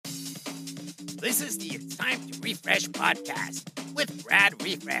This is the It's Time to Refresh podcast with Brad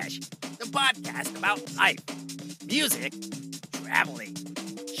Refresh, the podcast about life, music, traveling,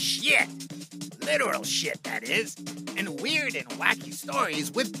 shit, literal shit that is, and weird and wacky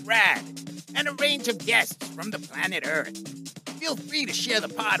stories with Brad and a range of guests from the planet Earth. Feel free to share the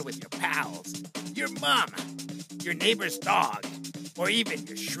pod with your pals, your mom, your neighbor's dog, or even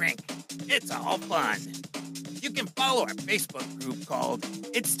your shrink. It's all fun. You can follow our Facebook group called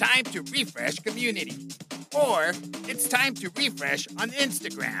It's Time to Refresh Community, or It's Time to Refresh on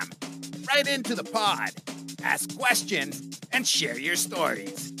Instagram. Write into the pod, ask questions, and share your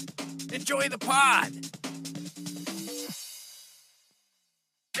stories. Enjoy the pod.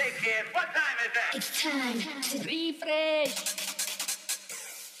 Hey kids, what time is it? It's time to refresh.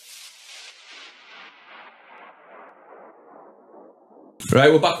 Right,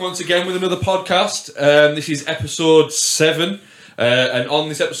 we're back once again with another podcast. This is episode 7, and on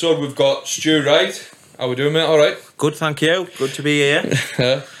this episode we've got Stuart Wright. How we doing, mate? All right? Good, thank you. Good to be here.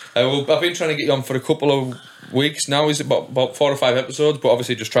 I've been trying to get you on for a couple of weeks now. Is it about 4 or 5 episodes? But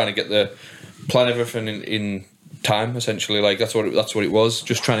obviously, just trying to get the plan everything in time. Essentially, like that's what it was.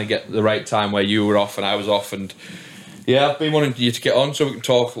 Just trying to get the right time where you were off and I was off, and yeah, I've been wanting you to get on so we can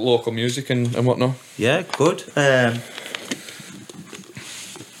talk local music and whatnot. Yeah, good.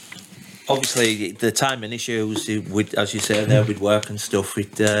 Obviously, the timing issues, as you say there, with work and stuff,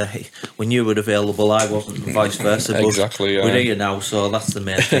 when you were available, I wasn't, and vice versa. But exactly, yeah. We're here now, so that's the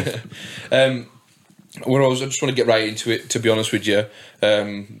main thing. I just want to get right into it, to be honest with you.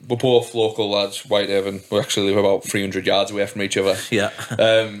 We're both local lads, Whitehaven. We actually live about 300 yards away from each other. Yeah.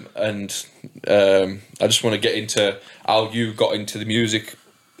 I just want to get into how you got into the music,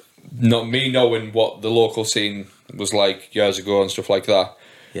 not me knowing what the local scene was like years ago and stuff like that.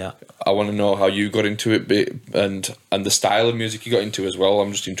 Yeah. I want to know how you got into it and the style of music you got into as well.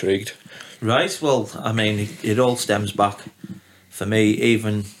 I'm just intrigued. Right, well, I mean, it all stems back, for me,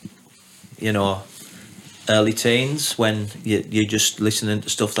 even, early teens, when you're just listening to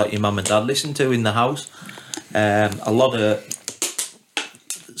stuff that your mum and dad listened to in the house. A lot of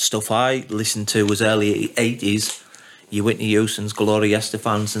stuff I listened to was early 80s, your Whitney Houston's, Gloria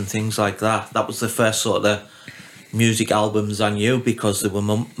Estefans and things like that. That was the first sort of music albums I knew, because they were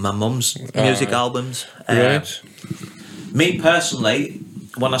my mum's music albums. Right. Me personally,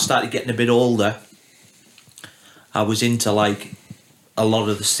 when I started getting a bit older, I was into like a lot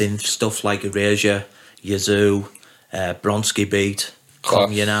of the synth stuff, like Erasure, Yazoo, Bronski Beat,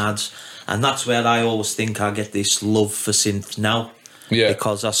 Communards, and that's where I always think I get this love for synth now. Yeah.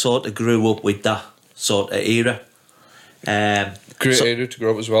 Because I sort of grew up with that sort of era. Great era to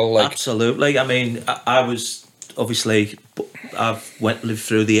grow up as well. Like, absolutely. I mean, I was obviously, I've lived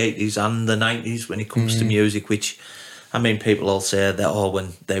through the 80s and the 90s when it comes to music, which, I mean, people all say that, when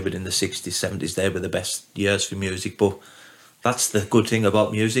they were in the 60s, 70s, they were the best years for music, but that's the good thing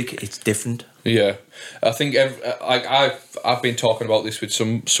about music, it's different. Yeah, I think I've been talking about this with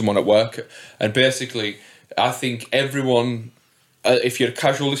someone at work, and basically, I think everyone, if you're a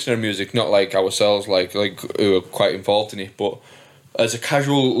casual listener of music, not like ourselves, like who are quite involved in it, but as a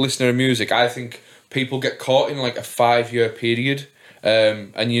casual listener of music, I think people get caught in like a 5-year period,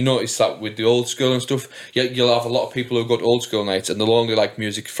 and you notice that with the old school and stuff. You'll have a lot of people who go to old school nights and they'll only like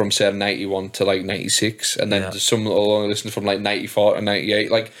music from say 91 to like 96, and then there's some that'll only listen from like 94 to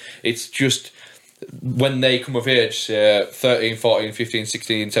 98. Like, it's just when they come of age, say 13, 14, 15,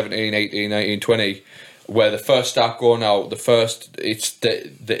 16, 17, 18, 19, 20, where they first start going out,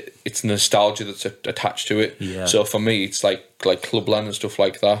 it's nostalgia that's attached to it. Yeah. So for me, it's like Clubland and stuff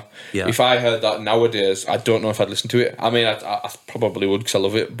like that. Yeah. If I heard that nowadays, I don't know if I'd listen to it. I mean, I probably would, because I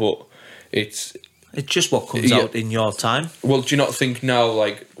love it, but it's just what comes out in your time. Well, do you not think now,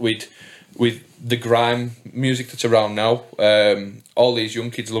 like with the grime music that's around now, all these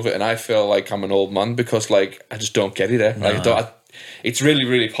young kids love it, and I feel like I'm an old man because like I just don't get it. No. Like, it's really,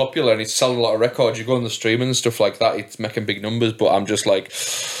 really popular and it's selling a lot of records. You go on the streaming and stuff like that, it's making big numbers, but I'm just like,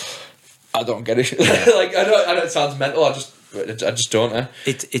 I don't get it. Yeah. Like, I know it sounds mental. I just don't.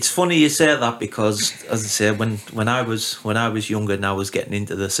 It's funny you say that, because, as I say, when I was younger and I was getting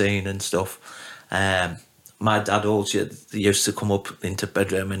into the scene and stuff, my dad always used to come up into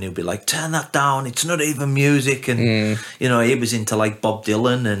bedroom and he'd be like, "Turn that down, it's not even music." And he was into like Bob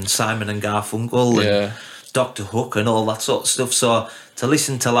Dylan and Simon and Garfunkel and Dr. Hook and all that sort of stuff. So to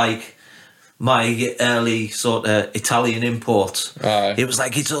listen to like my early sort of Italian imports, it was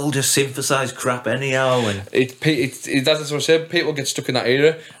like, it's all just synthesized crap anyhow. And that's what I said. People get stuck in that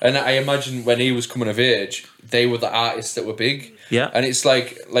era, and I imagine when he was coming of age, they were the artists that were big. Yeah. And it's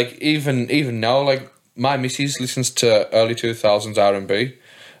like even now, like my missus listens to early 2000s R&B,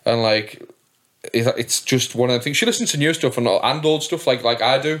 and like it's just one of the things. She listens to new stuff and old stuff like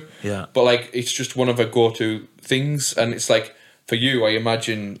I do. Yeah. But like it's just one of her go-to things, and it's like for you, I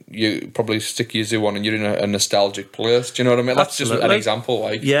imagine you probably stick your zoo on and you're in a nostalgic place. Do you know what I mean? That's just an example.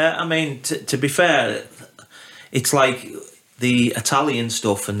 Like, yeah, I mean, to be fair, it's like the Italian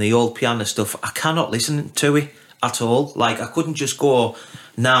stuff and the old piano stuff. I cannot listen to it at all. Like, I couldn't just go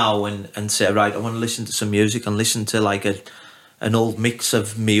now and say, right, I want to listen to some music and listen to like an old mix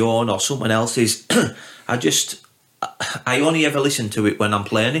of me own or someone else's. I only ever listen to it when I'm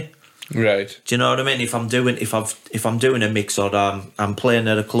playing it. right. Do you know what I mean? If I'm doing a mix or I'm playing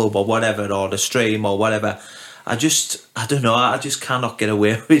at a club or whatever, or the stream or whatever, I don't know. I just cannot get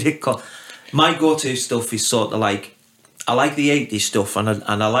away with it. My go-to stuff is sort of like, I like the 80s stuff, and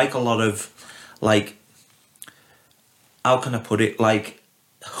I like a lot of, like, how can I put it, like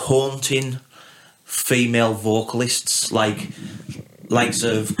haunting female vocalists, likes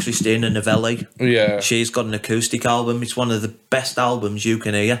of Christina Novelli. Yeah. She's got an acoustic album. It's one of the best albums you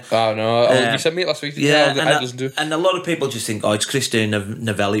can hear. Oh no! You sent me it last week. Yeah, I listened to it. and a lot of people just think, oh, it's Christina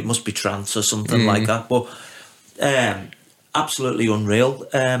Novelli, it must be trance or something like that. But absolutely unreal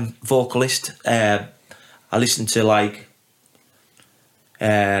vocalist. I listen to like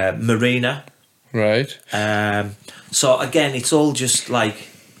Marina. Right. So again, it's all just like,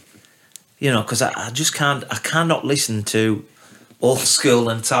 because I cannot listen to old school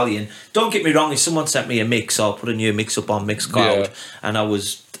and Italian. Don't get me wrong, if someone sent me a mix, I'll put a new mix up on Mixcloud, and I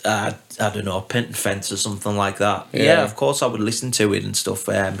was, I don't know, Pent Fence or something like that. Yeah, of course I would listen to it and stuff,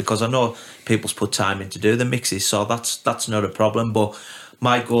 because I know people's put time in to do the mixes, so that's not a problem. But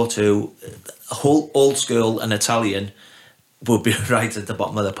my go-to, whole old school and Italian, would be right at the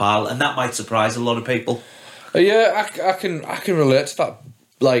bottom of the pile, and that might surprise a lot of people. Yeah, I can relate to that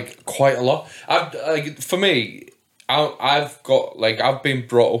like quite a lot. For me, I've been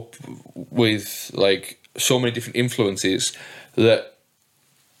brought up with like so many different influences that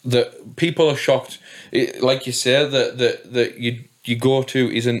people are shocked. Like you say, that you go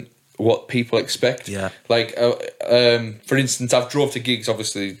to isn't what people expect. Yeah. Like for instance, I've drove to gigs.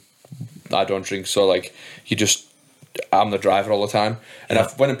 Obviously, I don't drink, so like I'm the driver all the time, and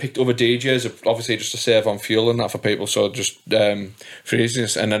I've went and picked other DJs, obviously just to save on fuel and that for people, so just for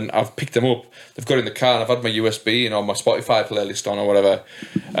easiness. And then I've picked them up, they've got in the car, and I've had my USB and my Spotify playlist on or whatever,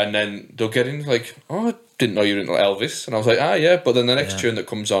 and then they'll get in like, oh, I didn't know you were into Elvis, and I was like, yeah, but then the next tune that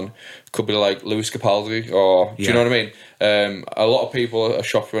comes on could be like Louis Capaldi, or do you know what I mean? A lot of people are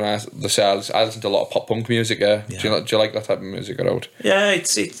shocked when they say I listen to a lot of pop punk music. Do you like that type of music or not? Yeah,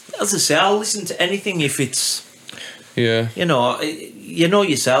 it's as I say, I'll listen to anything if it's, you know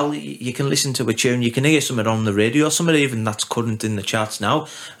yourself, you can listen to a tune, you can hear something on the radio, something even that's current in the charts now,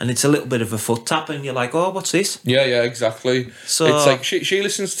 and it's a little bit of a foot tap, and you're like, oh, what's this? Yeah, exactly. So it's like she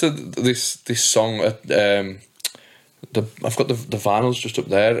listens to this song at I've got the vinyls just up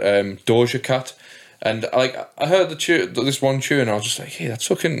there, Doja Cat. And like I heard this one tune, and I was just like, "Hey,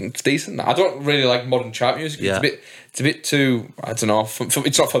 that's it's decent." I don't really like modern chart music. Yeah. It's a bit too. I don't know.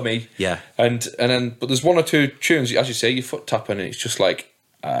 It's not for me. Yeah. And then, but there's one or two tunes, as you say, you foot tapping, and it's just like,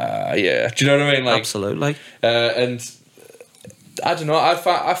 yeah. Do you know what I mean? Like, absolutely. And I don't know.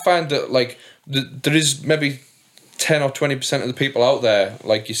 I find that like there is maybe 10 or 20% of the people out there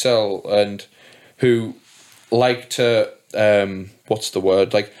like yourself, and who like to what's the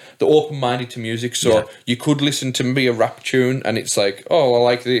word, like they're open-minded to music, so you could listen to maybe a rap tune and it's like, oh, I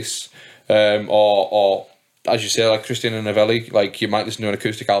like this, or as you say, like Christina Novelli, like you might listen to an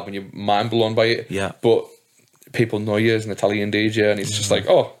acoustic album, you're mind blown by it, but people know you as an Italian DJ, and it's just like,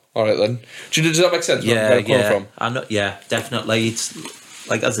 oh, all right then. Does that make sense? Where I'm coming from? I know, definitely. It's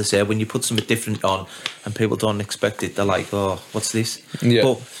like, as I say, when you put something different on and people don't expect it, they're like, oh, what's this?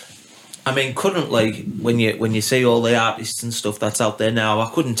 But I mean, currently, when you see all the artists and stuff that's out there now, I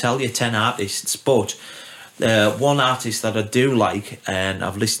couldn't tell you 10 artists, but one artist that I do like, and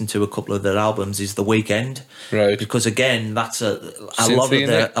I've listened to a couple of their albums, is The Weeknd. Right. Because again, that's a lot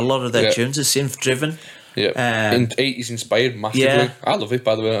of their tunes are synth driven. Yeah. 80s inspired massively. Yeah. I love it,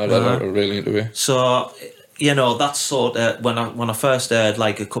 by the way. I really into it. So, that's sort of when I first heard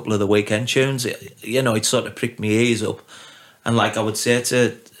like a couple of The Weeknd tunes, it sort of pricked my ears up, and like I would say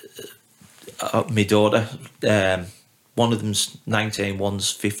to my daughter, one of them's 19, one's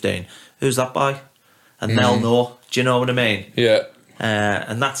 15. Who's that by? And they'll know. Do you know what I mean? Yeah.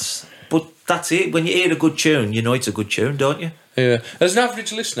 And that's it. When you hear a good tune, you know it's a good tune, don't you? Yeah. As an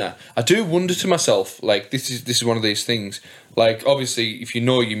average listener, I do wonder to myself, like this is one of these things. Like obviously, if you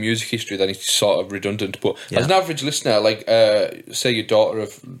know your music history, then it's sort of redundant. But as an average listener, like say your daughter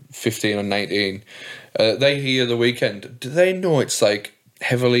of 15 or 19, they hear The Weeknd. Do they know it's like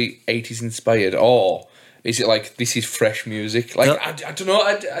heavily 80s inspired, or is it like this is fresh music? Like I don't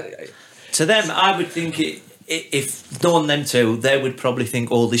know. To them, I would think if knowing them two, they would probably think,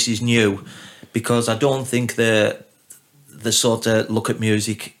 "Oh, this is new," because I don't think the sort of look at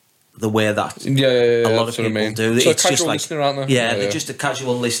music the way that a lot of people do. So it's a casual just like listener, aren't they? Yeah, they're just a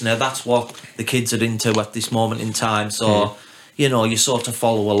casual listener. That's what the kids are into at this moment in time. So you sort of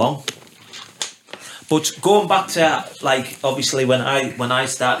follow along. But going back to like obviously when I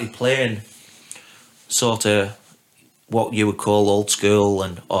started playing, sort of what you would call old school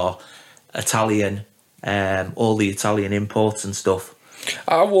or Italian, all the Italian imports and stuff.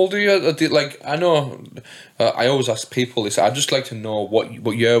 How old are you? Like I know, I always ask people this. I'd just like to know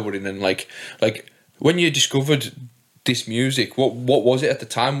what year we're in, and like when you discovered this music, what was it at the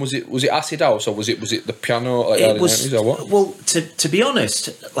time? Was it acid house, or was it the piano? Like It was 90s, or what? Well, to be honest,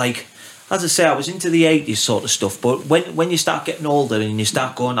 like as I say, I was into the 80s sort of stuff. But when you start getting older and you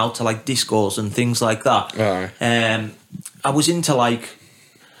start going out to like discos and things like that, I was into like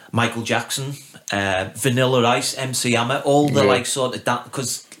Michael Jackson. Vanilla Ice, MC Hammer, all the like sort of dance,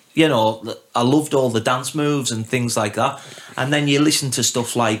 because I loved all the dance moves and things like that. And then you listen to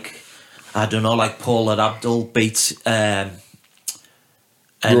stuff like I don't know, like Paula Abdul beats. Rush,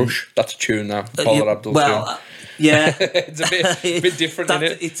 that's a tune now. Paula Abdul tune. Yeah, it's a bit different, isn't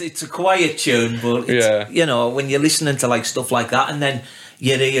it? It's a quiet tune, but it's, when you're listening to like stuff like that, and then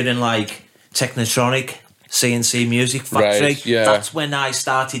you're hearing like Technotronic. CNC Music Factory. Right, yeah. That's when I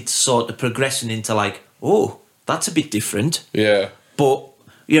started sort of progressing into like, oh, that's a bit different. Yeah. But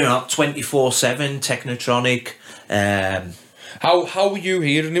 24/7 Technotronic. How were you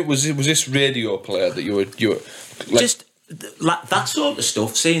hearing it? Was this radio player that you were like, just like that sort of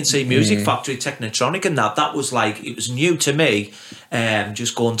stuff? CNC Music Factory, Technotronic, and that was like it was new to me.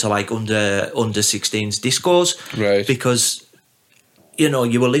 Just going to like under 16s discos, right? Because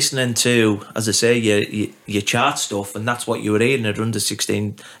you were listening to, as I say, your chart stuff, and that's what you were hearing at under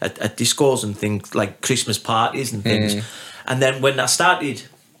 16 at discos and things like Christmas parties and things. And then when I started,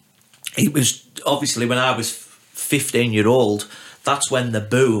 it was obviously when I was 15-year-old. That's when the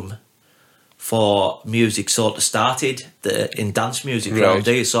boom for music sort of started in dance music around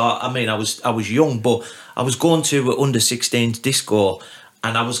here. So I mean, I was young, but I was going to under 16s disco,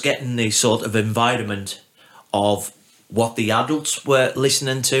 and I was getting the sort of environment of what the adults were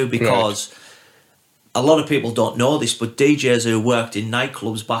listening to, because a lot of people don't know this, but DJs who worked in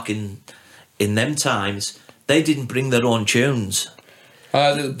nightclubs back in them times, they didn't bring their own tunes.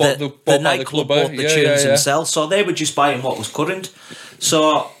 The nightclub bought the tunes themselves, so they were just buying what was current.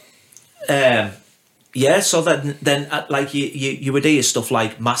 So, so then like you would hear stuff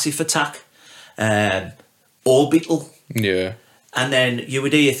like Massive Attack, Orbital, and then you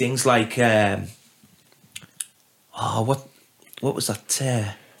would hear things like. What was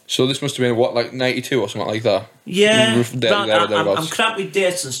that? So this must have been like 92 or something like that. Yeah, I'm crap with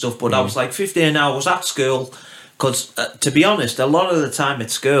dates and stuff, but I was like 15. I was at school because, to be honest, a lot of the time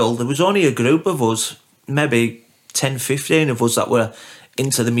at school there was only a group of us, maybe 10, 15 of us that were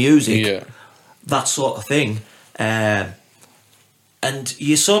into the music, that sort of thing, and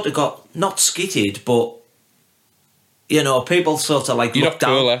you sort of got not skitted, but. People sort of like looked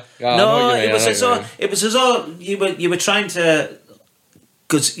down. It was as though you were trying to,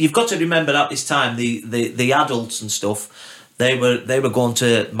 because you've got to remember at this time the adults and stuff, they were going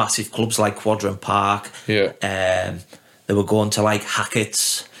to massive clubs like Quadrant Park. They were going to like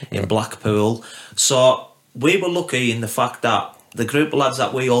Hackett's in Blackpool. So we were lucky in the fact that the group of lads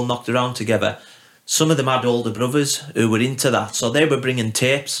that we all knocked around together, some of them had older brothers who were into that, so they were bringing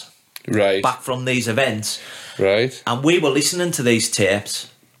tapes back from these events. Right. And we were listening to these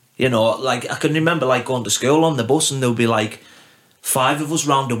tapes, like I can remember like going to school on the bus, and there would be like 5 of us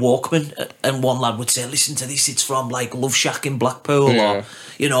round a Walkman, and one lad would say, listen to this, it's from like Love Shack in Blackpool, or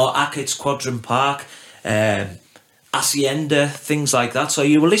Hackett's Quadrant Park, Hacienda, things like that. So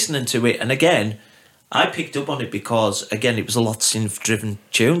you were listening to it, and again, I picked up on it because, again, it was a lot of synth-driven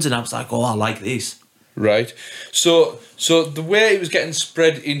tunes, and I was like, oh, I like this. Right. So the way it was getting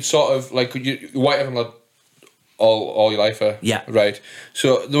spread in sort of like Whitehaven lad all your life, yeah. Right.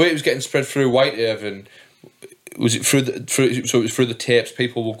 So the way it was getting spread through Whitehaven, was it through the tapes?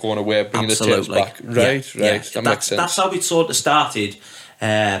 People were going away bringing Absolutely. the tapes back. Right. Yeah. That makes sense. That's how it sort of started,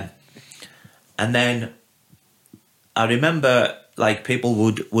 and then I remember like people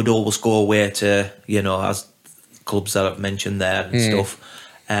would always go away to as clubs that I've mentioned there and stuff,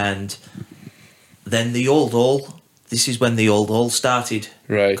 and then the Old Hall. This is when the Old Hall started,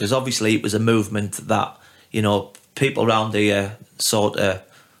 right? Because obviously it was a movement that people around here sort of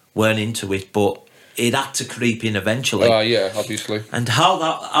weren't into it, but it had to creep in eventually. Yeah, obviously. And how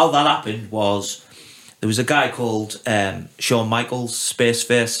that happened was there was a guy called Shawn Michaels,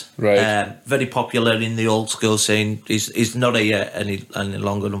 Spaceface, right? Very popular in the old school scene. He's not here any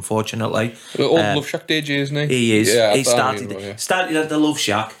longer, unfortunately. The old Love Shack DJ, isn't he? He is. Yeah, He started at the Love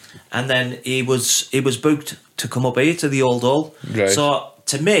Shack, and then he was booked to come up here to the Old Hall. Right. So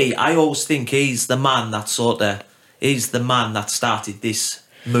to me, I always think he's the man that started this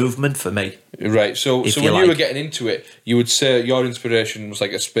movement for me. Right, so when you were getting into it, you would say your inspiration was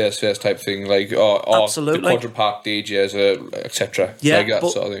like a Spaceface type thing, like or the Quadrant Park DJs, etc. Yeah, like that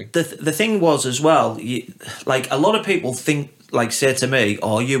but sort of thing. The thing was as well, like a lot of people think, like say to me,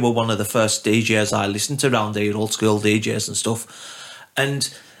 "Oh, you were one of the first DJs I listened to around here, old school DJs and stuff,"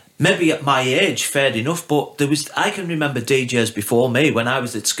 and maybe at my age, fair enough, but I can remember DJs before me when I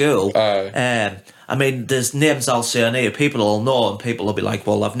was at school. I mean, there's names I'll say on here, people will know, and people will be like,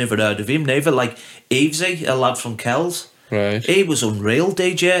 well, I've never heard of him, neither. Like Evesy, a lad from Kells. Right. He was unreal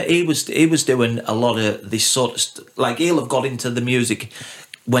DJ. He was doing a lot of this sort of... like, he'll have got into the music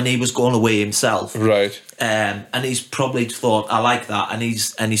when he was going away himself. Right. And he's probably thought, I like that, and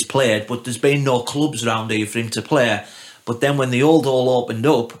he's played, but there's been no clubs around here for him to play. But then when the Old Hall opened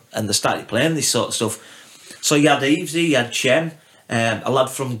up and they started playing this sort of stuff, so you had Evesy, you had Chem, a lad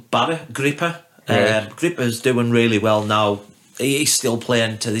from Barra, Gripper. Right. Gripper's doing really well now. He's still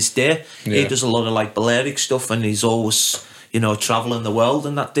playing to this day. Yeah. He does a lot of like Balearic stuff, and he's always, travelling the world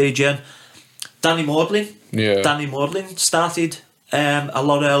and that DJing. Danny Maudlin. Yeah. Danny Maudlin started a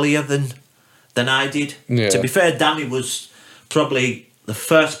lot earlier than I did. Yeah. To be fair, Danny was probably the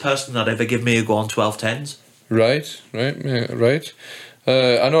first person that ever gave me a go on 1210s. Right. Yeah, right.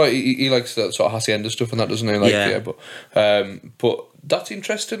 I know he likes that sort of hacienda stuff and that, doesn't he? Like, yeah. But that's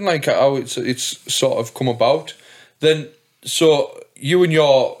interesting, like how it's sort of come about. Then, so you and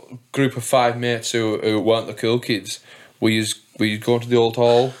your group of 5 mates who weren't the cool kids, were you going to the Old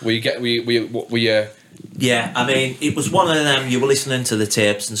Hall? Were you? Yeah, I mean, it was one of them. You were listening to the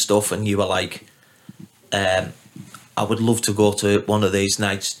tapes and stuff, and you were like, I would love to go to one of these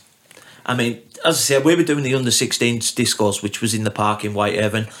nights. I mean, as I said, we were doing the under 16s discos, which was in the park in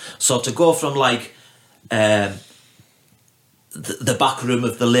Whitehaven. So to go from like the back room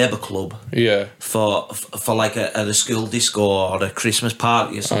of the Labour Club, yeah, for like a school disco or a Christmas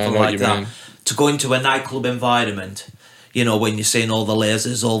party or something like that, to go into a nightclub environment, when you're seeing all the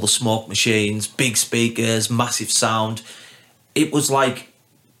lasers, all the smoke machines, big speakers, massive sound, it was like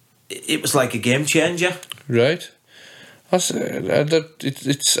a game changer. Right.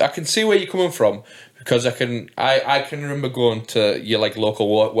 It's I can see where you're coming from, because I can remember going to your like local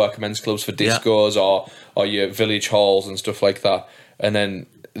workmen's clubs for discos, or your village halls and stuff like that, and then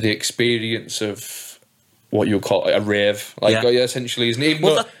the experience of what you would call a rave, essentially, isn't it?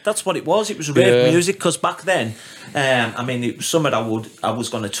 Well, that's what it was. It was rave music, because back then, I mean, it was something I was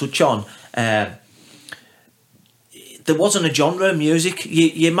going to touch on. There wasn't a genre of music.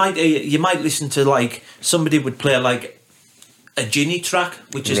 You might listen to like somebody would play like a Ginny track,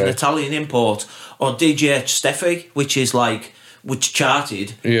 which is an Italian import, or DJ Steffi, which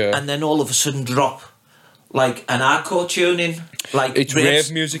charted, and then all of a sudden drop like an hardcore tuning, like it's rave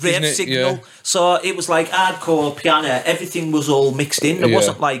music, rave isn't it? signal. Yeah. So it was like hardcore, piano, everything was all mixed in. There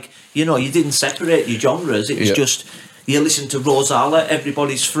wasn't like, you didn't separate your genres. It was just, you listen to Rosala,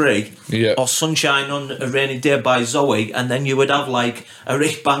 Everybody's Free, or Sunshine on a Rainy Day by Zoe, and then you would have like a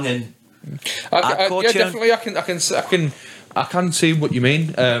Rick banging hardcore tune. Definitely. I can see what you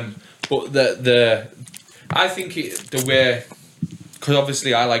mean, but I think the way, because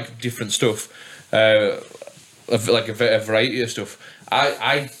obviously I like different stuff, like a variety of stuff.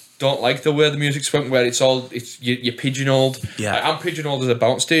 I don't like the way the music's went, where you're pigeonholed. Yeah, I'm pigeonholed as a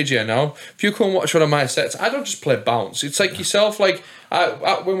bounce DJ now. If you come and watch one of my sets, I don't just play bounce. It's like yourself. Like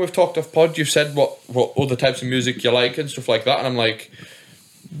when we've talked off pod, you've said what other types of music you like and stuff like that, and I'm like,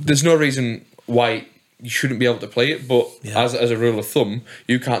 there's no reason why you shouldn't be able to play it, but as a rule of thumb,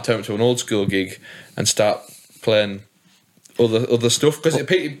 you can't turn up to an old school gig and start playing other stuff, because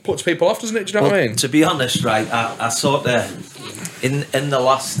it puts people off, doesn't it? Do you know what I mean? To be honest, right, I sort of in the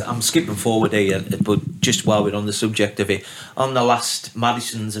last, I'm skipping forward here, but just while we're on the subject of it, on the last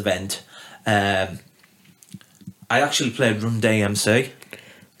Madisons event, I actually played Run DMC.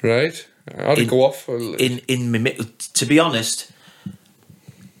 Right. How'd it go off? To be honest,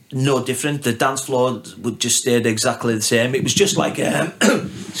 no different. The dance floor would just stayed exactly the same. It was just like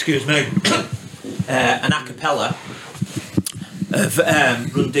excuse me, an a cappella of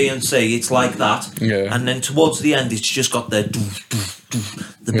Run DMC. It's like that, and then towards the end, it's just got the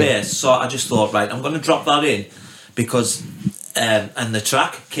bass. So I just thought, right, I'm going to drop that in, because and the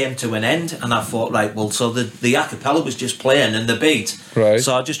track came to an end, and I thought, right, well, so the a cappella was just playing and the beat, Right.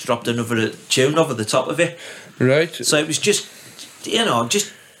 so I just dropped another tune over the top of it. Right. So it was just,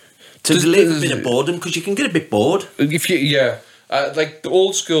 just to relieve a bit of boredom, because you can get a bit bored. If you, like the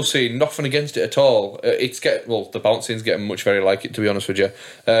old school scene, nothing against it at all. The bounce scene's getting much very like it, to be honest with you.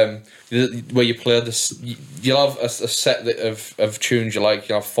 Where you play this, you'll have a set of tunes you like.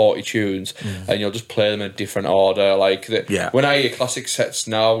 You'll have 40 tunes, and you'll just play them in a different order. When I hear classic sets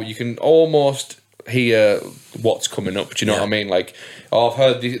now, you can almost hear what's coming up. Do you know what I mean? Like, I've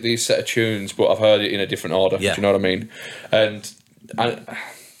heard these set of tunes, but I've heard it in a different order. Yeah. Do you know what I mean? And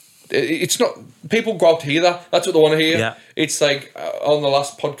it's not, people go out to hear that. That's what they want to hear. Yeah. It's like on the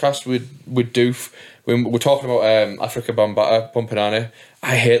last podcast with Doof, when we're talking about Africa Bambaataa, Pompanani.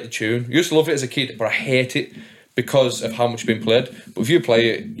 I hate the tune. I used to love it as a kid, but I hate it because of how much it's been played. But if you play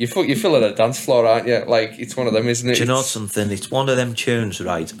it, you feel at a dance floor, aren't you? Like, it's one of them, isn't it? Do you know something? It's one of them tunes,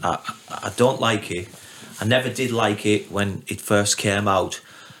 right? I don't like it. I never did like it when it first came out,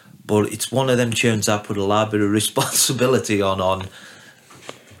 but it's one of them tunes I put a lot bit of responsibility on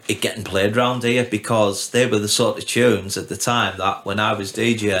it getting played round here, because they were the sort of tunes at the time that when I was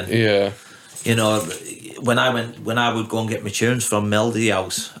DJing, when I would go and get my tunes from Melody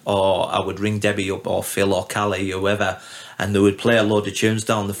House, or I would ring Debbie up, or Phil or Callie, whoever, and they would play a load of tunes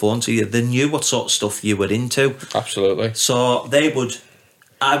down the phone to you. They knew what sort of stuff you were into. Absolutely. So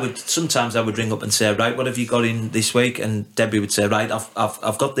sometimes I would ring up and say, right, what have you got in this week? And Debbie would say, right,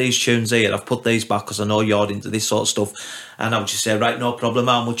 I've got these tunes here, I've put these back because I know you're into this sort of stuff. And I would just say, right, no problem,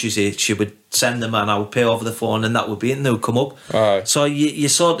 how much is it? She would send them and I would pay over the phone, and that would be it, and they would come up. Aye. So you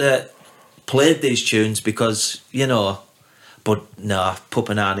sort of played these tunes because, but no,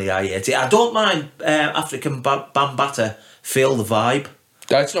 Pupanani, I hate it. I don't mind African Bambaataa, Feel the Vibe.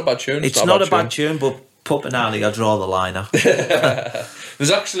 It's not a bad tune. It's not a bad tune, but Pupanani, I draw the line out. There's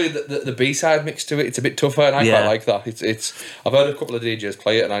actually the B-side mix to it. It's a bit tougher, and I quite like that. It's I've heard a couple of DJs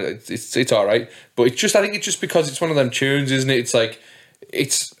play it, and it's all right. But I think it's just because it's one of them tunes, isn't it? It's like,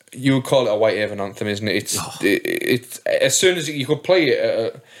 you would call it a Whitehaven anthem, isn't it? It's as soon as you could play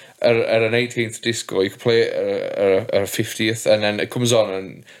it at an 18th disco, you could play it at a 50th, and then it comes on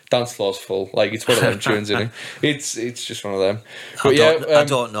and dance floor's full. Like, it's one of them tunes, isn't it? It's just one of them. But I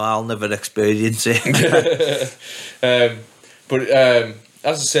don't know. I'll never experience it.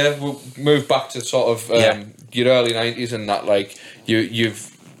 As I say, we'll move back to sort of your early 90s, and that, like, you're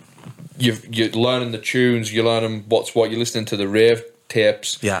learning the tunes, you're learning what's what, you're listening to the rave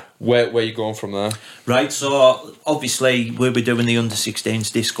tapes. Yeah. Where are you going from there? Right, so obviously we were doing the under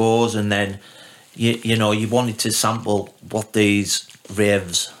 16s discos, and then you wanted to sample what these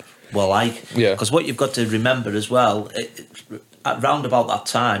raves were like. Yeah. Because what you've got to remember as well, around about that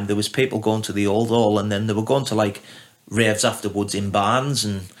time, there was people going to the Old Hall, and then they were going to like raves afterwards in Barnes,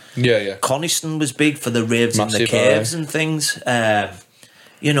 and Coniston was big for the raves in the caves and things.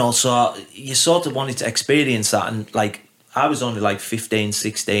 So you sort of wanted to experience that, and like I was only like 15,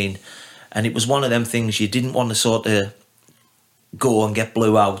 16, and it was one of them things you didn't want to sort of go and get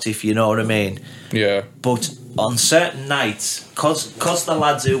blew out, if you know what I mean. Yeah. But on certain nights, cause the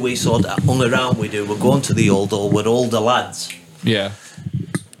lads who we sort of hung around with who were going to the Old Hall were older lads. Yeah.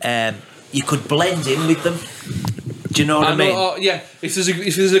 You could blend in with them. Do you know what I mean? Yeah. If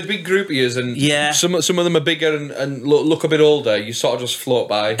there's a big group of yous, and some of them are bigger and look a bit older, you sort of just float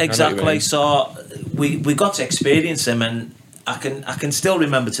by. Exactly. So we got to experience them, and I can still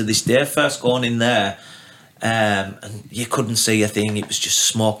remember to this day first going in there, and you couldn't see a thing. It was just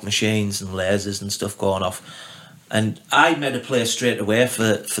smoke machines and lasers and stuff going off. And I made a play straight away for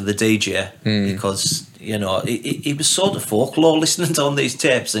the DJ because it was sort of folklore listening to on these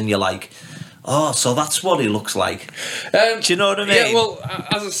tapes, and you're like, oh, so that's what he looks like. Do you know what I mean? Yeah, well,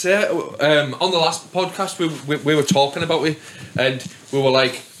 as I say, on the last podcast, we were talking about it, and we were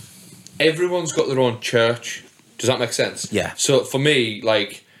like, everyone's got their own church. Does that make sense? Yeah. So for me,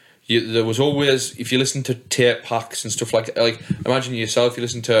 like, there was always, if you listen to tape packs and stuff like imagine yourself, you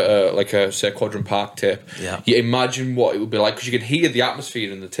listen to say Quadrant Park tape. Yeah. You imagine what it would be like, because you can hear the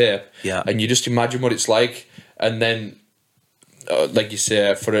atmosphere in the tape. Yeah. And you just imagine what it's like, and then. Like you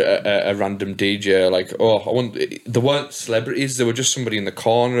say, for a random DJ, like, they weren't celebrities, they were just somebody in the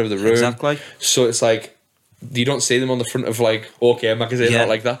corner of the room. Exactly. So it's like, you don't see them on the front of like OK magazine or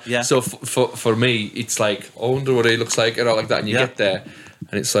like that. Yeah. So for me, it's like, I wonder what he looks like or like that, and you get there,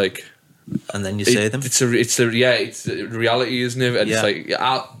 and it's like, and then you see them. It's a reality, isn't it? And it's like,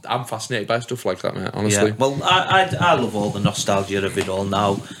 I'm fascinated by stuff like that, mate. Honestly. Yeah. Well, I love all the nostalgia of it all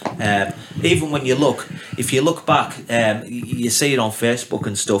now. Even when if you look back, you see it on Facebook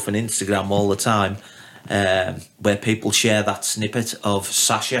and stuff and Instagram all the time. where people share that snippet of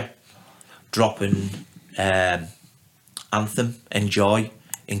Sasha dropping Anthem, Enjoy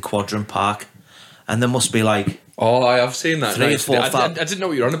in Quadrant Park, and there must be like Oh, I have seen that. 3 or 4 I didn't know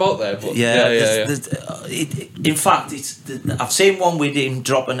what you were on about there. But in fact, I've seen one with him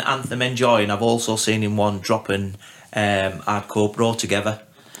dropping Anthem, Enjoy, and I've also seen him one dropping Hardcore Bro Together.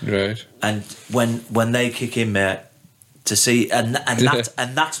 Right. And when they kick in, mate, to see and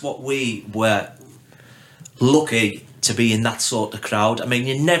that's what we were lucky to be in, that sort of crowd. I mean,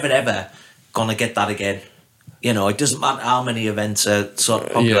 you're never ever gonna get that again. You know, it doesn't matter how many events are sort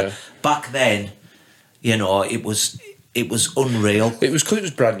of popular. Yeah. Back then, you know, it was unreal. It was because it was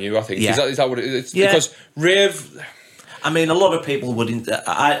brand new, I think. Yeah. Is that what it is? Yeah. Because rave... I mean, a lot of people wouldn't...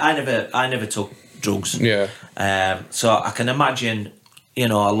 I never took drugs. Yeah. So I can imagine, you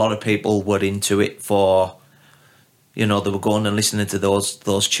know, a lot of people were into it for... You know, they were going and listening to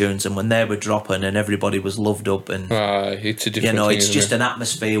those tunes, and when they were dropping and everybody was loved up, and it's a different you know, thing, it's isn't just it? an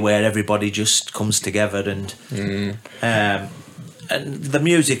atmosphere where everybody just comes together, and the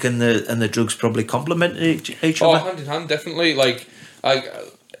music and the drugs probably complement each Oh, other. hand in hand, definitely.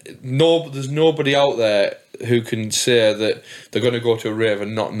 There's nobody out there who can say that they're going to go to a rave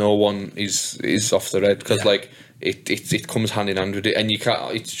and not know one is off their head, because it comes hand in hand with it, and you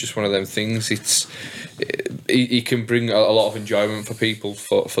can't. It's just one of them things. It can bring a lot of enjoyment for people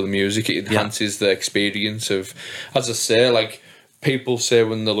for the music. It enhances the experience of, as I say, like people say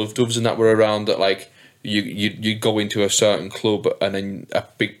when the Love Doves and that were around, that like you go into a certain club and then a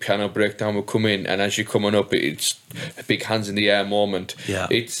big piano breakdown will come in, and as you're coming up, it's a big hands in the air moment. Yeah.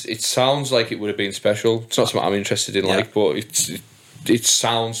 It sounds like it would have been special. It's not something I'm interested in, but it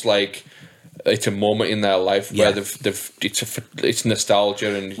sounds like it's a moment in their life where it's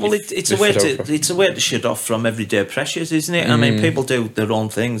nostalgia, and it's a way to shut off from everyday pressures, isn't it? I mean, people do their own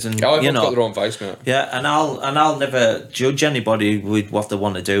things, and everyone's got their own vice, mate. Yeah, and I'll never judge anybody with what they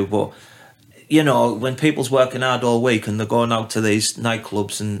want to do, but you know, when people's working hard all week and they're going out to these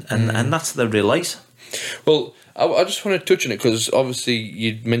nightclubs and that's the real life. Well, I just want to touch on it because obviously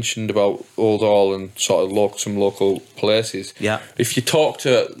you'd mentioned about Old Hall and sort of some local places. Yeah. If you talk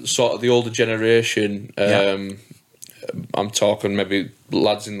to sort of the older generation, I'm talking maybe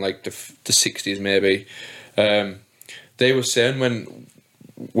lads in like the 60s maybe, they were saying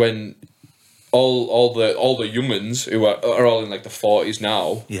when all the young'uns who are all in like the 40s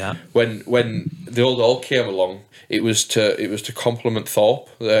now, when the Old Hall came along, it was to complement Thorpe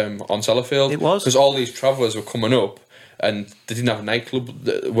on Sellafield. It was, because all these travellers were coming up and they didn't have a nightclub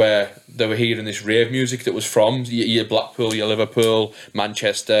where they were hearing this rave music that was from your Blackpool, your Liverpool,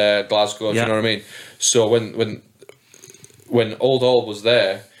 Manchester, Glasgow. Do you know what I mean? So when Old Hall was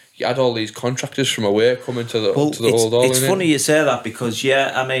there, you had all these contractors from away coming to the Old Hall. It's funny you say that, because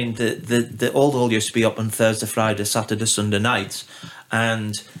I mean the Old Hall used to be up on Thursday, Friday, Saturday, Sunday nights,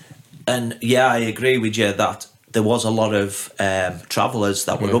 and I agree with you that there was a lot of travellers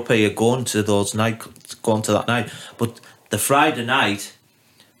that were up here going to that night, but the Friday night,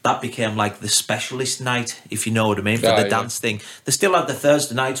 that became like the specialist night, if you know what I mean, for the dance thing. They still had the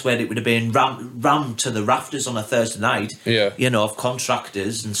Thursday nights where it would have been rammed to the rafters on a Thursday night, you know, of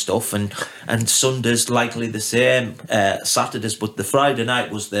contractors and stuff, and Sundays likely the same, Saturdays, but the Friday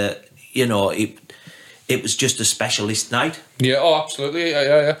night was it was just a specialist night. Yeah, oh, absolutely.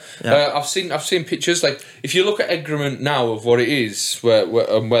 Yeah. I've seen pictures. Like, if you look at Egremont now of what it is, where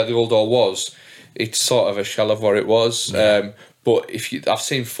the Old Hall was, it's sort of a shell of what it was. Yeah. But I've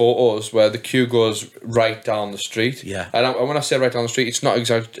seen photos where the queue goes right down the street. Yeah. And when I say right down the street, it's not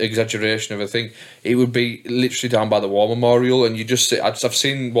exaggeration of a thing. It would be literally down by the War Memorial, and you just see. I've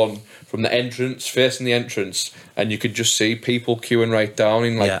seen one from the entrance, facing the entrance, and you could just see people queuing right down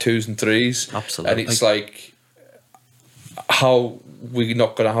in like 2s and 3s. Absolutely. And it's like, how we're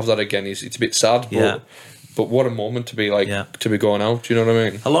not going to have that again? It's a bit sad, but what a moment to be like to be going out. Do you know what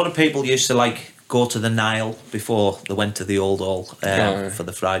I mean? A lot of people used to go to the Nile before they went to the Old Hall for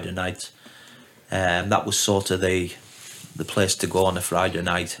the Friday night. That was sort of the place to go on a Friday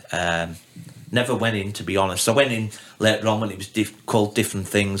night. Never went in, to be honest. I went in later on when it was called different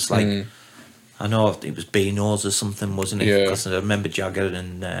things. Like I know it was Beano's or something, wasn't it? Yeah. Because I remember Jagger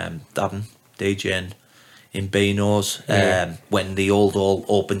and Davin DJing in Beano's when the Old Hall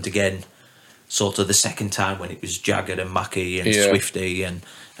opened again. Sort of the second time when it was Jagger and Mackie and Swifty and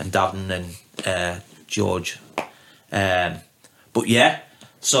Davin and George. But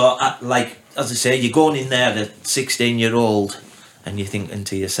so as I say, you're going in there at 16-year-old and you're thinking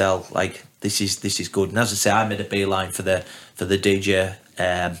to yourself, like, this is good. And as I say, I made a beeline for the DJ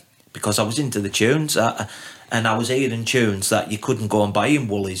because I was into the tunes and I was hearing tunes that you couldn't go and buy in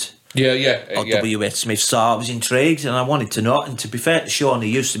Woolies. or W.H. Smith. So I was intrigued and I wanted to know. And to be fair to Sean, he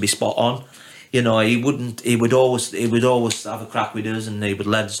used to be spot on. You know, he would always have a crack with us, and he would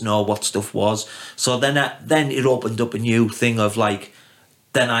let us know what stuff was. So then it opened up a new thing of like.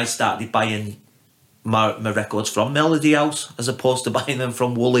 Then I started buying my records from Melody House as opposed to buying them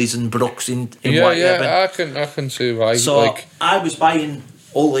from Woolies and Brooks in Whitehaven. I can see why. So I was buying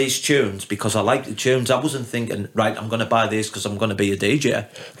all these tunes because I liked the tunes. I wasn't thinking, right, I'm going to buy this because I'm going to be a DJ.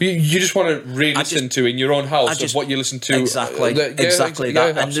 You just want to re-listen to in your own house of what you listen to. Exactly that.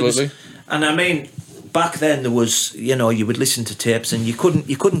 Absolutely. And I mean, back then there was, you know, you would listen to tapes and you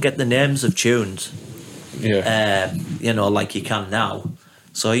couldn't get the names of tunes. Yeah. You know, like you can now.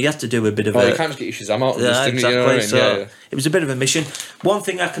 So you have to do a bit of you can't just get your Shazam out of this, didn't you? Exactly. You know what I mean? So it was a bit of a mission. One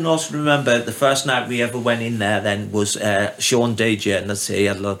thing I can also remember, the first night we ever went in there then was Sean DJ, and let's say he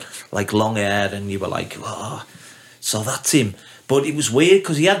had like long hair, and you were like, oh, so that's him. But it was weird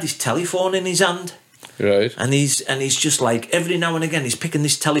because he had this telephone in his hand. Right. And he's just like, every now and again he's picking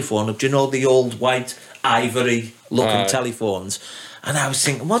this telephone up. Do you know the old white ivory looking telephones? And I was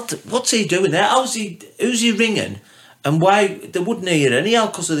thinking, what's he doing there? Who's he ringing? And why they wouldn't hear anyhow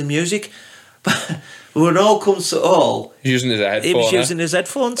because of the music. But when all comes to all, using his headphones. He was using his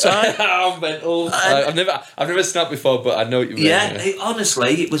headphones. I'm mental. I've never snapped before, but I know what you mean. Yeah,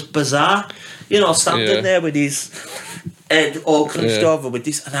 honestly, it was bizarre. You know, standing there with his head all crunched over with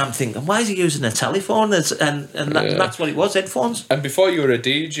this, and I'm thinking, why is he using a telephone? And that's what it was, headphones. And before you were a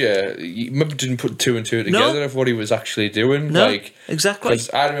DJ, you maybe didn't put two and two together of what he was actually doing. No, exactly.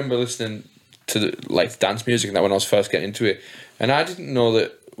 Because I remember listening to the dance music and that when I was first getting into it, and I didn't know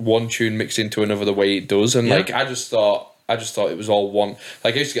that one tune mixed into another the way it does, and I just thought it was all one.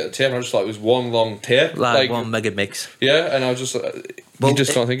 Like I used to get the tape and I just thought it was one long tape, like one mega mix. Yeah, and I was just you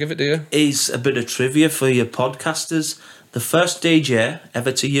just don't think of it, do you? Is a bit of trivia for your podcasters. The first DJ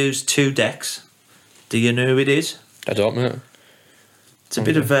ever to use 2 decks. Do you know who it is? I don't, mate. It's a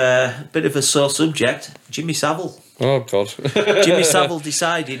bit of a sore subject. Jimmy Savile. Oh God. Jimmy Savile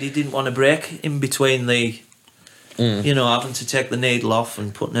decided he didn't want to break in between the, you know, having to take the needle off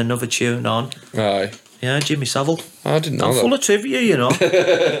and putting another tune on. Aye. Yeah, Jimmy Savile. I didn't know I'm that. full of trivia, you know.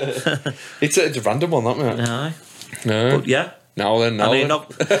 It's a random one, that, mate. Aye. No. But yeah. Now then. Now then.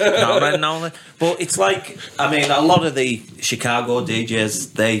 But it's like, I mean, a lot of the Chicago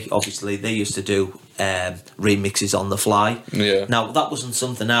DJs, they used to do remixes on the fly. Yeah. Now, that wasn't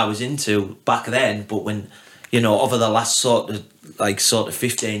something I was into back then, but when, you know, over the last sort of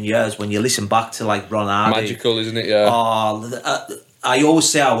 15 years, when you listen back to like Ron Hardy. Magical, isn't it? Yeah. I always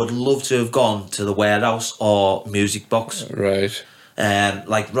say I would love to have gone to the Warehouse or Music Box. Right.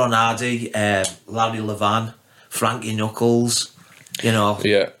 Like Ron Hardy, Larry Levan, Frankie Knuckles, you know.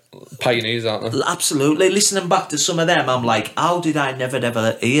 Yeah. Pioneers, aren't they? Absolutely. Listening back to some of them, I'm like, how did I never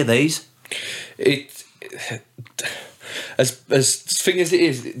ever hear these? As thing as it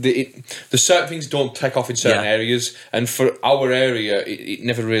is, the certain things don't take off in certain areas, and for our area, it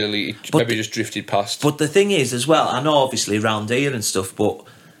never really, maybe just drifted past. But the thing is, as well, I know obviously around here and stuff, but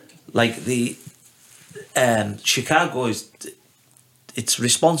like the Chicago it's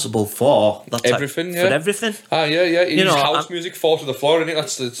responsible for that everything, for everything. Ah, yeah. You know, house music fall to the floor, isn't it?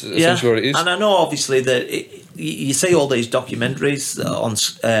 That's essentially what it is. And I know obviously that you see all these documentaries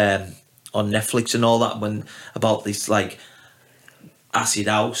on Netflix and all that about this like acid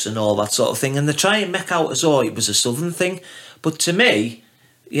house and all that sort of thing, and they try and make out as though it was a southern thing, but to me,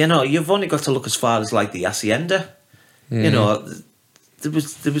 you know, you've only got to look as far as like the Hacienda. You know, there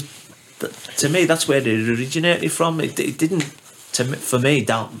was to me that's where it originated from. It didn't for me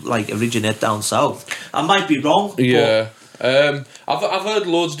originate down south. I might be wrong. Yeah. I've heard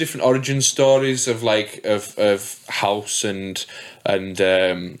loads of different origin stories of like of house and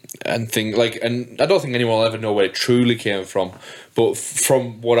thing like, and I don't think anyone will ever know where it truly came from, but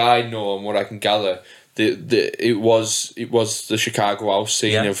from what I know and what I can gather, it was the Chicago house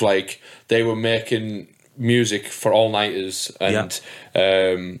scene of like they were making music for all nighters and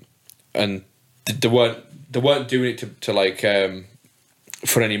they weren't doing it to like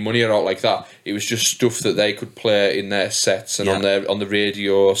for any money or out like that. It was just stuff that they could play in their sets and on the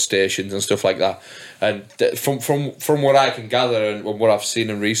radio stations and stuff like that. And from what I can gather and what I've seen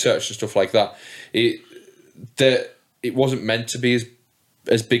and researched and stuff like that, it wasn't meant to be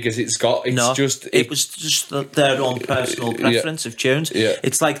as big as it's got. It was just their own personal preference of tunes. Yeah.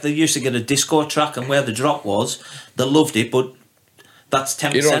 It's like they used to get a disco track, and where the drop was, they loved it, but that's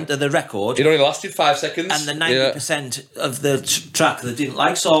 10% of the record. It only lasted 5 seconds. And the 90% of the track they didn't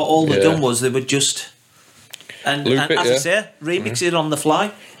like, so all they done was they would just... And as I say, remix it on the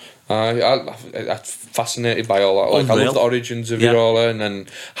fly. I'm fascinated by all that. Like, I Unreal. love the origins of it all, and then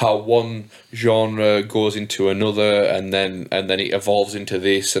how one genre goes into another, and then it evolves into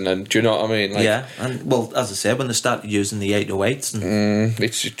this, and then, do you know what I mean? Like, yeah, and well, as I said, when they started using the 808s, and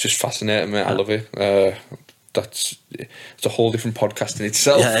it's just fascinating, mate. I love it. It's a whole different podcast in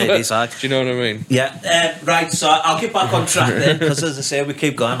itself. Yeah, it is. Do you know what I mean? yeah, right. So I'll get back on track then, because as I say, we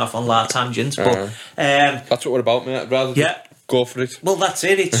keep going off on large tangents. But That's what we're about, mate. I'd rather go for it. well, that's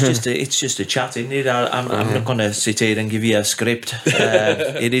it. It's just a chat, isn't it? I'm not going to sit here and give you a script.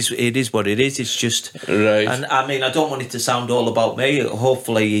 It is what it is. It's just Right. And I mean, I don't want it to sound all about me.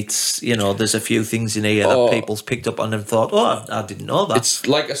 Hopefully, it's there's a few things in here that people's picked up on and thought, oh, I didn't know that. It's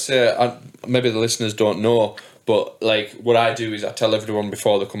like I say, maybe the listeners don't know, but like what I do is I tell everyone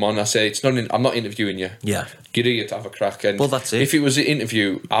before they come on, I say I'm not interviewing you. Yeah. Get here to have a crack. And Well, that's it. If it was an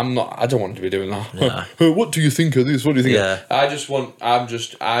interview, I don't want to be doing that. Nah. What do you think of this? What do you think? Yeah. I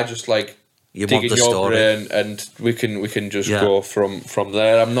just like You dig want in the your story. brain, and we can just Yeah. go from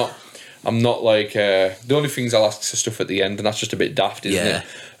there. I'm not like the only things I'll ask is stuff at the end, and that's just a bit daft, isn't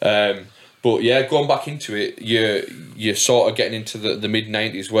it? But yeah, going back into it, you're sort of getting into the mid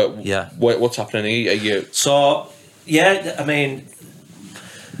 90s. What's happening? Are you? So yeah, I mean,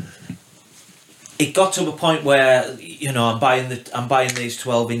 it got to a point where I'm buying these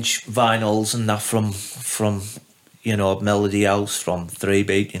 12-inch vinyls and that from Melody House, from 3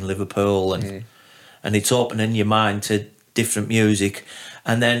 Beat in Liverpool, and it's opening your mind to different music,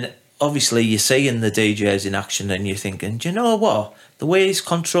 and then obviously you're seeing the DJs in action and you're thinking, do you know what, the way he's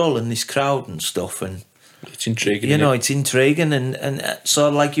controlling this crowd and stuff, and It's intriguing. it's intriguing, and so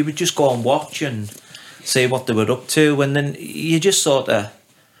like you would just go and watch and see what they were up to, and then you just sort of,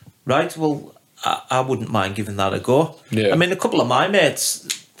 right, well, I wouldn't mind giving that a go. Yeah. I mean, a couple of my mates,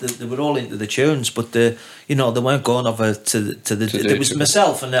 they were all into the tunes, but they weren't going over to the. There was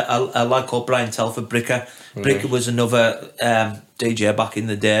myself and a lad called Brian Telford Bricker. Bricker was another DJ back in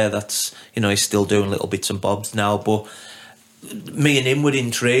the day. That's he's still doing little bits and bobs now, but me and him were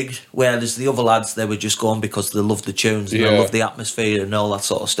intrigued. Whereas the other lads, they were just going because they loved the tunes and they loved the atmosphere and all that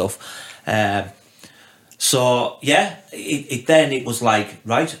sort of stuff. So yeah, it was like,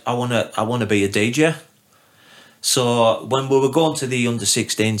 right, I wanna be a DJ. So when we were going to the under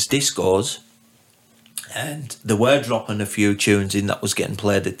 16s discos, and they were dropping a few tunes in that was getting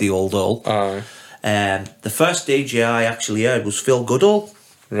played at the Old Hall. The first DJ I actually heard was Phil Goodall.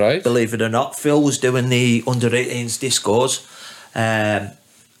 Right. Believe it or not, Phil was doing the under 18s discos.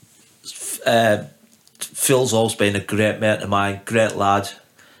 Phil's always been a great mate of mine, great lad.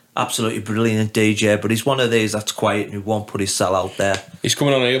 Absolutely brilliant DJ, but he's one of these that's quiet and who won't put his cell out there. He's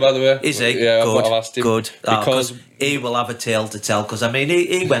coming on here, by the way. Is he? Yeah, Good. I've asked him. Good. Because he will have a tale to tell, because I mean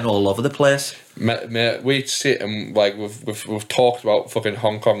he went all over the place. mate, we sit and like we've talked about fucking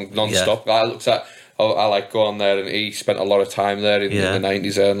Hong Kong non-stop. Yeah. I like go on there, and he spent a lot of time there in the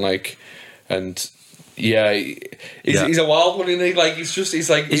 90s, and yeah, he's a wild one, isn't he? Like he's just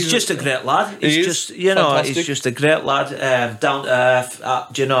a great lad. He's just fantastic. he's just a great lad, down to earth.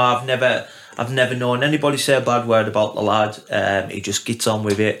 I've never known anybody say a bad word about the lad. He just gets on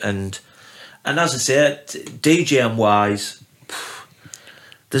with it, and as I said, DJing wise,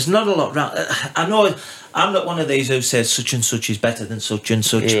 there's not a lot round. I know I'm not one of these who says such and such is better than such and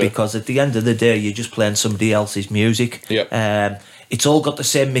such, because at the end of the day, you're just playing somebody else's music. Yeah. It's all got the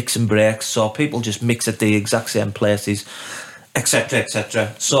same mix and breaks, so people just mix at the exact same places, etc.,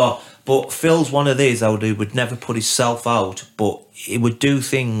 etc. So, but Phil's one of these who would never put himself out, but he would do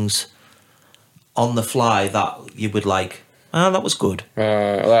things on the fly that you would like. That was good.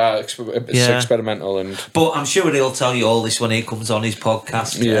 It's experimental, But I'm sure he'll tell you all this when he comes on his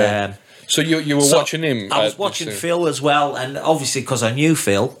podcast. Yeah. So you were watching him? I was watching Phil as well, and obviously because I knew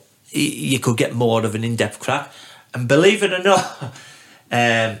Phil, you could get more of an in-depth crack. And believe it or not,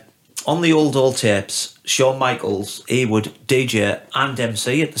 on the old tapes, Shawn Michaels, he would DJ and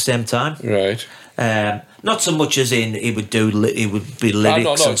MC at the same time. Right. Not so much as in he would be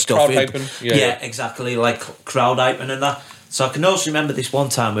lyrics and stuff. Crowd hyping. Yeah, exactly, like crowd hyping and that. So I can also remember this one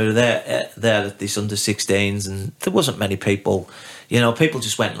time we were there at this under 16s, and there wasn't many people. People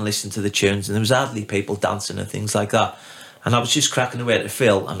just went and listened to the tunes, and there was hardly people dancing and things like that. And I was just cracking away to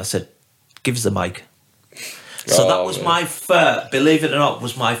Phil, and I said, "Give us the mic." So that was my first, believe it or not,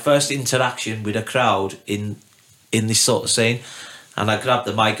 was my first interaction with a crowd in this sort of scene. And I grabbed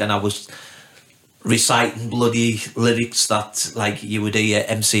the mic and I was reciting bloody lyrics that like you would hear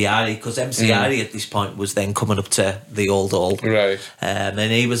MC Harry, because MC Harry at this point was then coming up to the Old Hall. Right. And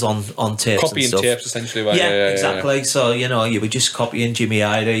he was on tapes copying and stuff. tapes essentially. Right? Yeah, exactly. Yeah. So, you were just copying Jimmy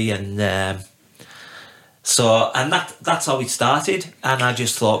Harry, and So, and that's how it started. And I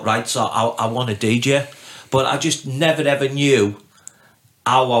just thought, right, so I want to DJ. But I just never ever knew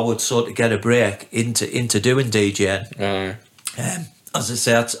how I would sort of get a break into doing DJing. As I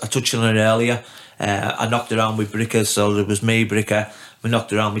said, I touched on it earlier. I knocked around with Bricker, so there was me, Bricker. We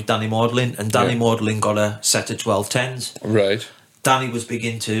knocked around with Danny Maudlin, and Danny Maudlin got a set of 1210s. Right. Danny was big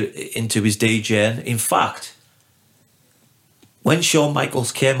into his DJing. In fact, when Shawn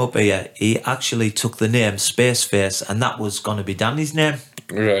Michaels came up here, he actually took the name Space Face, and that was going to be Danny's name.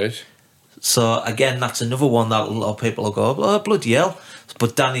 Right. So again, that's another one that a lot of people will go, oh, bloody hell.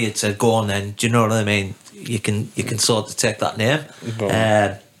 But Danny had said, go on then, do you know what I mean? You can sort of take that name.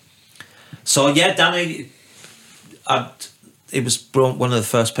 So yeah, Danny, it was one of the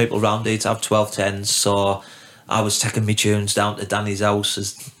first people around here to have 1210s, so I was taking my tunes down to Danny's house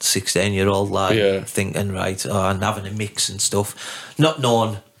as 16-year-old lad, thinking, right, and having a mix and stuff. Not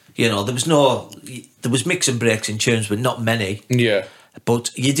knowing, there was mix and breaks in tunes, but not many. Yeah.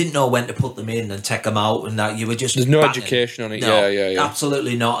 But you didn't know when to put them in and take them out, and that you were just. There's no banging. education on it. No, Yeah.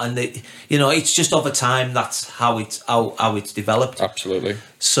 Absolutely not, and it's just over time. That's how it's developed. Absolutely.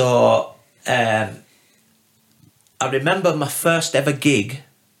 So, I remember my first ever gig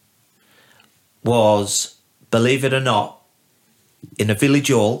was, believe it or not, in a village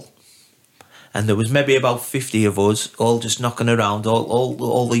hall. And there was maybe about 50 of us, all just knocking around,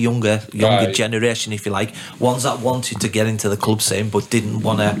 all the younger generation, if you like, ones that wanted to get into the club scene but didn't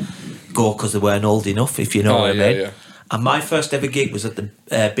want to go because they weren't old enough, if you know what I mean. Yeah. And my first ever gig was at the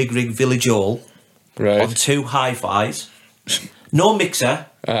Big Rig Village Hall on 2 hi-fis, no mixer,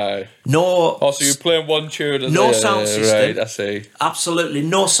 no. Oh, so you're playing one tune. No sound system. Right, I see. Absolutely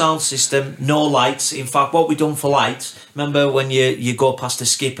no sound system, no lights. In fact, what we done for lights, remember when you go past a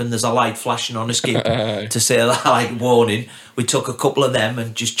skip and there's a light flashing on a skip to say that, like, warning? We took a couple of them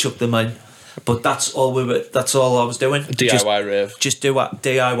and just chucked them in. But that's all I was doing. DIY rave. Just do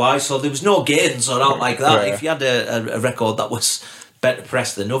DIY. So there was no gains or out like that. If you had a record that was better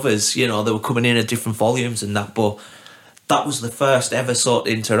pressed than others, they were coming in at different volumes and that. But that was the first ever sort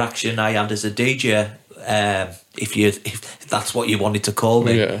of interaction I had as a DJ, if that's what you wanted to call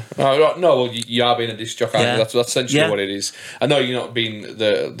me. Yeah. No, well, you are being a disc jockey. Yeah. That's essentially what it is. I know you're not being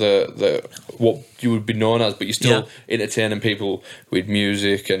the what you would be known as, but you're still entertaining people with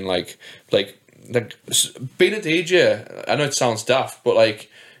music and like being a DJ. I know it sounds daft, but like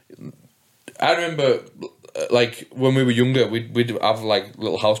I remember like when we were younger, we'd have like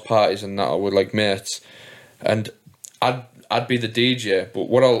little house parties and that with like mates, and I'd be the DJ, but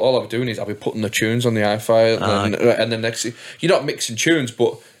what all I was doing is I'd be putting the tunes on the hi-fi, and then next you're not mixing tunes,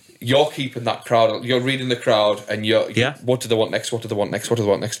 but you're keeping that crowd. You're reading the crowd, and what do they want next? What do they want next? What do they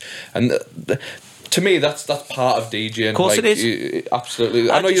want next? And to me, that's part of DJing. Of course, it is.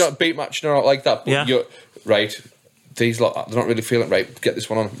 Absolutely. I know you're not beat matching or not like that, but you're right. These lot, they're not really feeling it, right. Get this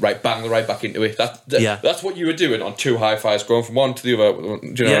one on, right, bang, right back into it. That's what you were doing on 2 hi-fis, going from one to the other.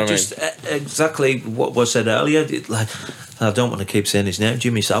 Do you know what I mean? Exactly what was said earlier. I don't want to keep saying his name,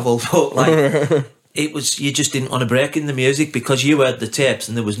 Jimmy Savile, but like it was, you just didn't want to break in the music because you heard the tapes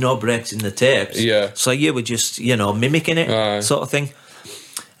and there was no breaks in the tapes. Yeah. So you were just mimicking it, sort of thing.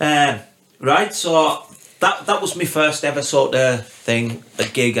 Right. So that was my first ever sort of thing, a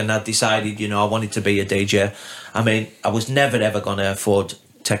gig, and I decided I wanted to be a DJ. I mean, I was never ever going to afford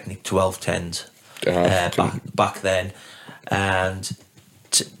Technic 1210s back then, and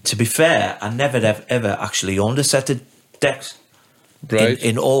to be fair, I never ever actually owned a set of decks. Right.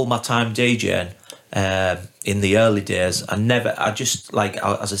 In all my time DJing, in the early days, I just like,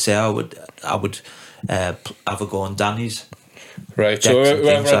 as I say, I would have a go on Danny's. Right, so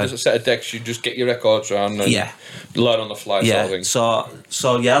whoever has a set of decks, you just get your records around and learn on the fly sort of thing.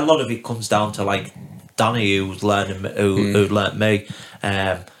 So a lot of it comes down to like Danny who'd learned me,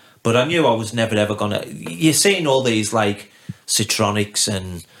 but I knew I was never ever gonna. You're seeing all these like Citronics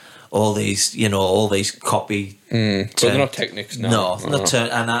and all these, all these copy. But they're not Technics now. No, not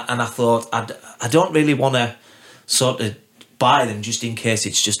and I thought I don't really want to sort of buy them just in case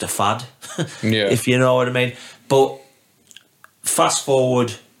it's just a fad. If you know what I mean. But fast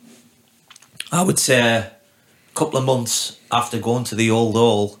forward, I would say a couple of months after going to the old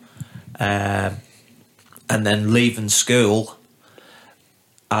hall, and then leaving school,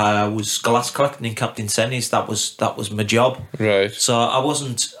 I was glass collecting in Captain Senni's. That was my job. Right. So I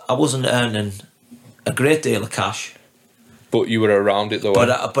wasn't earning a great deal of cash. But you were around it though.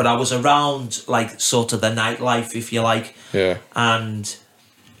 But I was around like sort of the nightlife, if you like. Yeah. And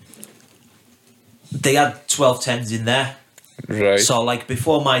they had 1210s in there. Right. So like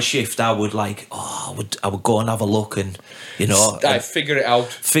before my shift, I would I would go and have a look, and you know, I figure it out.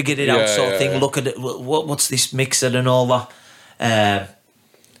 Figured it out, sort of thing. Look at it. What's this mixer and all that.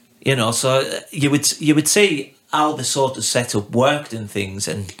 You know, so you would see how the sort of setup worked and things,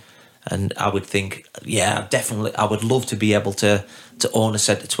 and I would think, yeah, definitely, I would love to be able to own a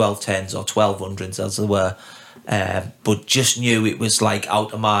set of 1210s or 1200s as they were, but just knew it was like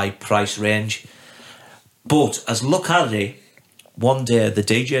out of my price range. But as luck had it, one day the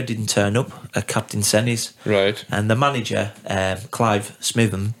DJ didn't turn up at Captain Senny's. Right. And the manager, Clive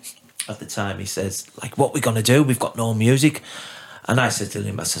Smitham, at the time, he says, like, what we going to do? We've got no music. And I said to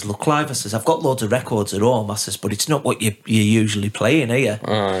him, I says, look, Clive, I says, I've got loads of records at home. I says, but it's not what you're usually playing, are you?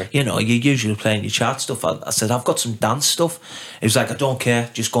 Aye. You know, you're usually playing your chart stuff. I said, I've got some dance stuff. He was like, I don't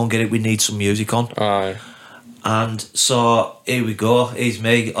care. Just go and get it. We need some music on. Aye. And so here we go. Here's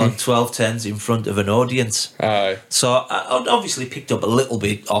me on 1210s in front of an audience. Aye. So I obviously picked up a little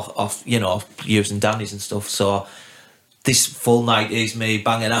bit off you know, using Danny's and stuff. So this full night is me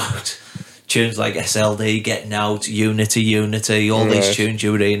banging out tunes like SLD, Getting Out, Unity, all these tunes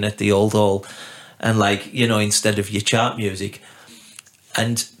you were in at the old hall. And like, you know, instead of your chart music.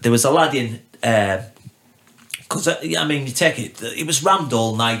 And there was a lad in... Because, I mean, you take it was rammed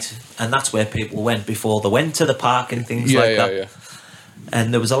all night, and that's where people went before they went to the park and things like that. Yeah.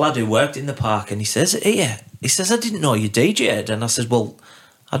 And there was a lad who worked in the park, and he says, I didn't know you DJ'd. And I said, well,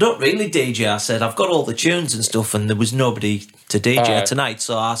 I don't really DJ. I said, I've got all the tunes and stuff, and there was nobody to DJ tonight,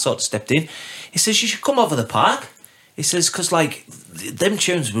 so I sort of stepped in. He says, you should come over the park. He says, because, like, them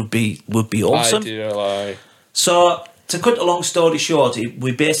tunes would be awesome. Lie. So, to cut a long story short,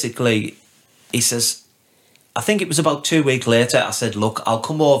 he says... I think it was about 2 weeks later, I said, look, I'll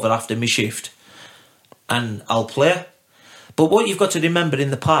come over after my shift and I'll play. But what you've got to remember in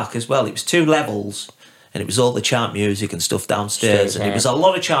the park as well, it was 2 levels and it was all the chant music and stuff downstairs. And it was a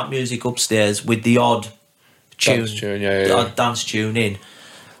lot of chant music upstairs with the odd tune, odd dance tune in.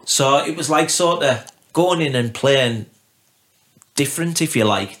 So it was like sort of going in and playing different, if you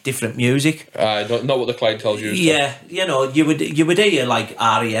like, different music. Not what the client tells you. Yeah, you know, you would hear like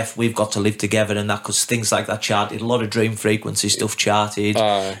REF, We've Got to Live Together, and that, because things like that charted. A lot of Dream Frequency stuff charted.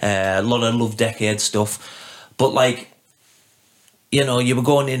 A lot of Love Decade stuff. But like, you know, you were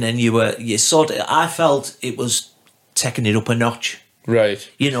going in and I felt it was taking it up a notch.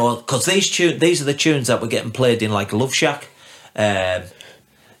 Right. You know, because these are the tunes that were getting played in like Love Shack,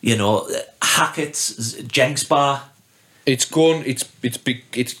 you know, Hackett's, Jenks Bar. It's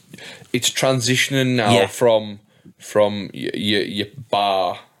transitioning now from your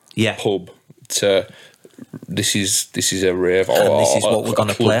bar pub to this is a rave, and this is what we're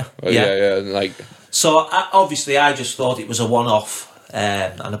gonna play. Like, so obviously I just thought it was a one-off,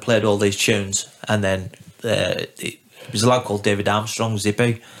 and I played all these tunes, and then it was a lad called David Armstrong,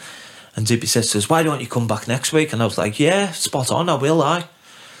 Zippy, and Zippy says to us, why don't you come back next week? And I was like, yeah, spot on, I will.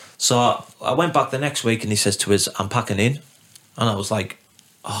 So I went back the next week, and he says to us, I'm packing in. And I was like,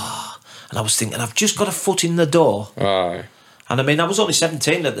 and I was thinking, I've just got a foot in the door. Aye. And I mean, I was only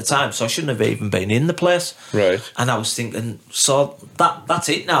 17 at the time, so I shouldn't have even been in the place. Right. And I was thinking, so that's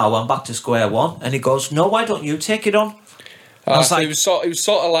it now, I'm back to square one. And he goes, no, why don't you take it on? I was like, he was sort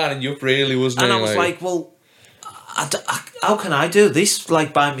of lining you up, really, wasn't he? And I was like, well, how can I do this,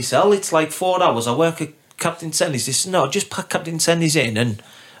 like, by myself? It's like 4 hours, I work at Captain Senny's. He said, no, just pack Captain Senny's in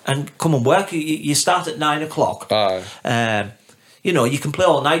and come and work. You start at 9 o'clock. Aye. You know, you can play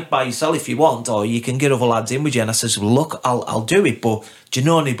all night by yourself if you want, or you can get other lads in with you. And I says, well, look, I'll do it, but do you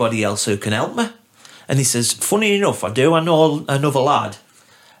know anybody else who can help me? And he says, funny enough, I do. I know another lad.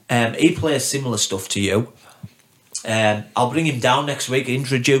 He plays similar stuff to you. I'll bring him down next week,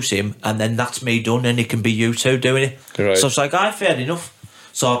 introduce him, and then that's me done, and it can be you two doing it. Right. So it's like, fair enough.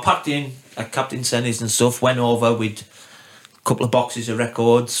 So I packed in at Captain Senny's and stuff, went over with a couple of boxes of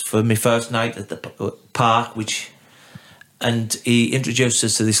records for my first night at the park, and he introduced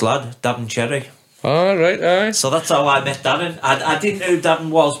us to this lad, Darren Cherry. All right, aye. So that's how I met Darren. I didn't know who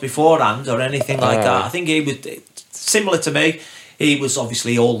Darren was beforehand or anything like that. I think he was similar to me. He was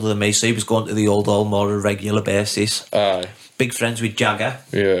obviously older than me, so he was going to the old hall more on a regular basis. Aye. Big friends with Jagger,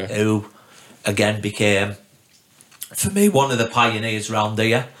 who again became, for me, one of the pioneers round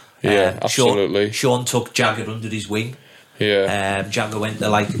here. Yeah, absolutely. Sean took Jagger under his wing. Yeah. Jagger went to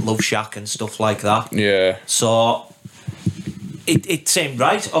like Love Shack and stuff like that. Yeah. So it seemed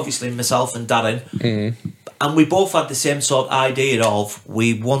right, obviously, myself and Darren. And we both had the same sort of idea of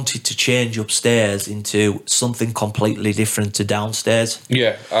we wanted to change upstairs into something completely different to downstairs.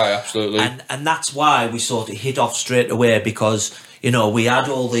 Yeah, absolutely. And that's why we sort of hit off straight away, because, you know, we had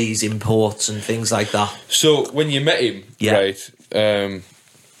all these imports and things like that. So when you met him, Yeah. right?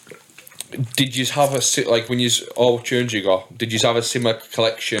 Did you have like when you all tunes you got? Did you have a similar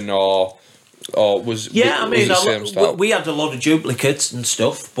collection or was Yeah, I mean, was it same style? we had a lot of duplicates and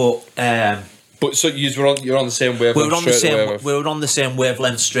stuff, but But so you're on the same wavelength. we were on the straight same away. we were on the same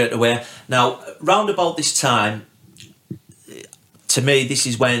wavelength straight away. Now, round about this time, to me, this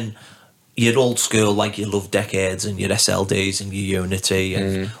is when your old school, like your Love Decades and your SLDs and your Unity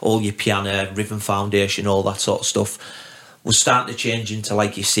and all your piano, Rhythm Foundation, all that sort of stuff, was starting to change into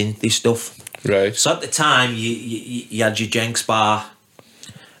like your synthy stuff. Right. So at the time, you had your Jenks Bar,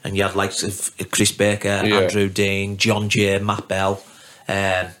 and you had like Chris Baker, Andrew Dean, John Jay, Matt Bell,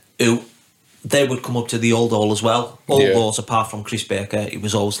 who they would come up to the Old Hall as well. All those apart from Chris Baker, it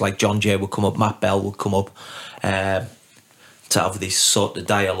was always like John Jay would come up, Matt Bell would come up to have this sort of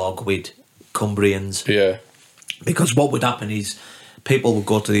dialogue with Cumbrians. Yeah. Because what would happen is people would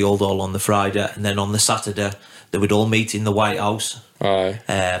go to the Old Hall on the Friday, and then on the Saturday they would all meet in the White House,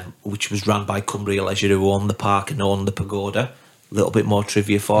 which was run by Cumbria Leisure, who owned the park and owned the pagoda. A little bit more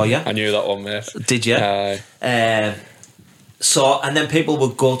trivia for you. I knew that one, mate. Did you? So, and then people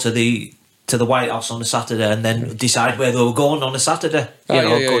would go to the White House on a Saturday and then decide where they were going on a Saturday. You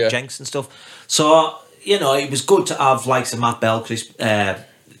know, go to Jenks and stuff. So, you know, it was good to have like some Matt Bell, Chris,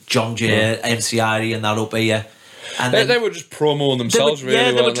 John Jay, MCRE and that up here. And they were just promoting themselves,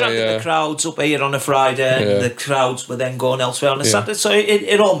 really. They were dragging the crowds up here on a Friday, and the crowds were then going elsewhere on a Saturday. So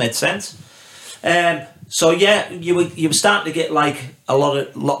it all made sense. So yeah, you were starting to get like a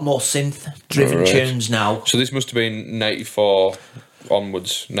lot more synth driven tunes now. So this must have been 94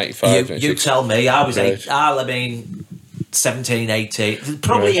 onwards, 95. You tell me. I was I'll have been 17, 18,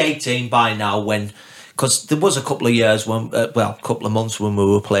 probably 18 by now when. Because there was a couple of years when, a couple of months when we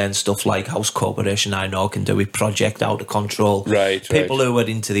were playing stuff like House Corporation, I Know Can Do It, Project Out of Control. Right. People who were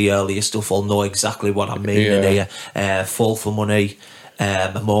into the earlier stuff will know exactly what I mean here. Fall for Money,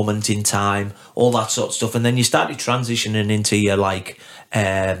 A Moment in Time, all that sort of stuff. And then you started transitioning into your like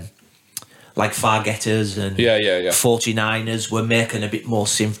Fargetters and 49ers were making a bit more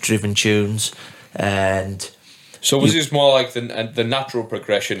synth-driven tunes. And... So was this more like the natural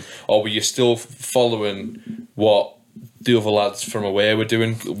progression, or were you still following what the other lads from away were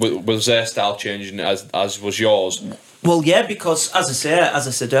doing? Was their style changing as was yours? Well, yeah, because as I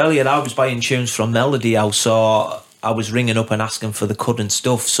said earlier, I was buying tunes from Melody House, so I was ringing up and asking for the current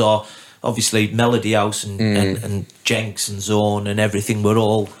stuff. So obviously, Melody House and Jenks and Zone and everything were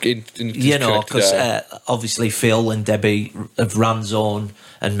all, you know, because obviously Phil and Debbie have ran Zone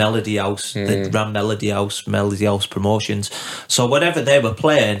and Melody House, they ran Melody House Promotions. So whatever they were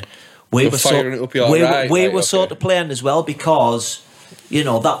playing, we were sort of playing as well, because you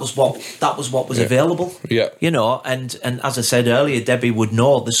know that was what was available. Yeah, you know, and as I said earlier, Debbie would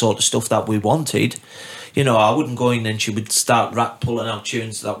know the sort of stuff that we wanted. You know, I wouldn't go in and she would start pulling out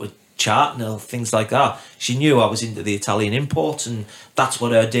tunes that would chart and things like that. She knew I was into the Italian imports, and that's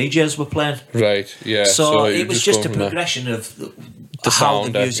what her DJs were playing. Right, yeah. So it was just a progression of how the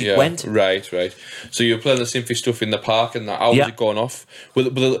music went. Right. So you were playing the synthy stuff in the park, and how was it going off? Were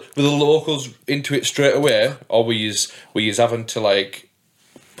the locals into it straight away, or were you having to like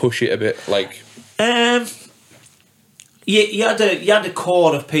push it a bit? Like, you had a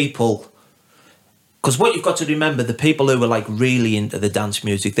core of people. Because what you've got to remember, the people who were like really into the dance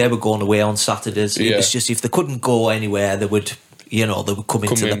music, they were going away on Saturdays. It was just if they couldn't go anywhere, they would come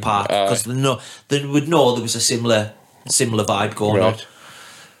into the park, because they would know there was a similar vibe going on.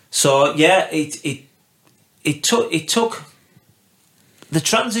 So yeah, it took the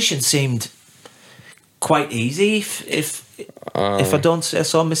transition seemed quite easy if I don't say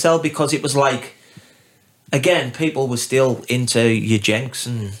so myself, because it was like, again, people were still into your Jenks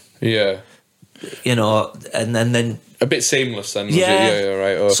and you know, and then a bit seamless then, was it? Yeah,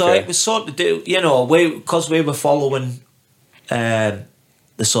 right, okay. So it was sort of because we were following the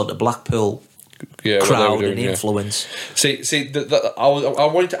sort of Blackpool crowd and influence. See, I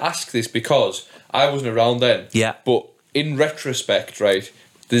wanted to ask this because I wasn't around then. Yeah. But in retrospect, right,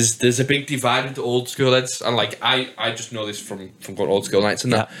 there's a big divide into old school heads, and like I just know this from going to old school nights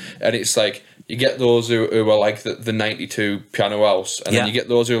and that, and it's like, you get those who are like the 92 piano house, and then you get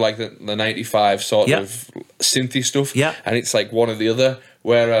those who are like the 95 sort of synthy stuff, and it's like one or the other.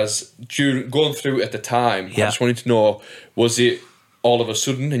 Whereas going through it at the time, I just wanted to know, was it all of a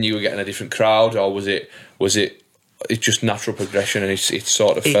sudden and you were getting a different crowd, or was it just natural progression and it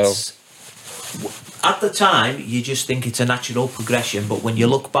sort of fell? At the time, you just think it's a natural progression, but when you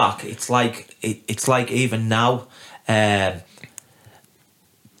look back, it's like even now.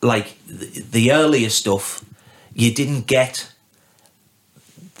 Like the earlier stuff, you didn't get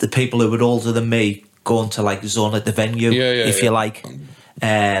the people who were older than me going to like zone at the venue, if you like,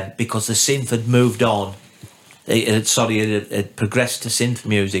 because the synth had moved on. It had progressed to synth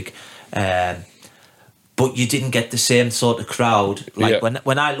music, but you didn't get the same sort of crowd. Like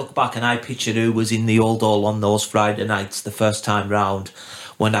when I look back and I picture who was in the Old Hall on those Friday nights the first time round,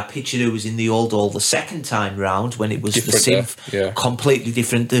 when I pictured who was in the Old Hall the second time round, when it was different, the synth, completely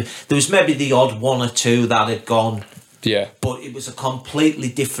different. There was maybe the odd one or two that had gone, but it was a completely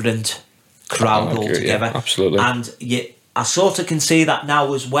different crowd altogether. Yeah, absolutely. And I sort of can see that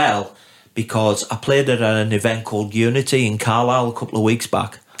now as well, because I played at an event called Unity in Carlisle a couple of weeks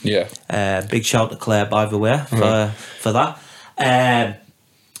back. Yeah. Big shout to Claire, by the way, for that.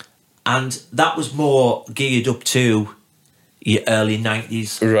 And that was more geared up to your early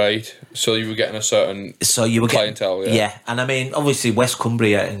 90s. Right. So you were getting a certain clientele, yeah. And I mean, obviously West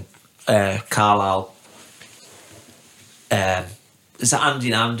Cumbria and Carlisle is hand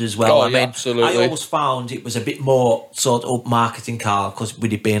in hand as well. I mean, absolutely. I always found it was a bit more sort of upmarket in Carlisle, because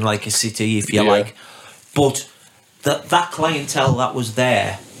with it being like a city, if you like. But that clientele that was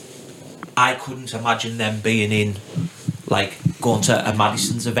there, I couldn't imagine them being in, like, going to a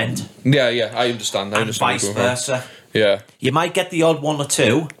Madisons event. Yeah, I understand. And vice versa. Yeah. You might get the odd one or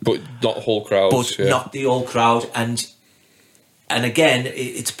two, but not the whole crowd. But not the whole crowd. And again,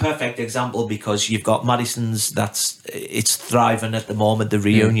 it's a perfect example, because you've got Madisons it's thriving at the moment, the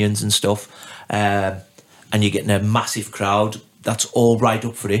reunions and stuff, and you're getting a massive crowd that's all right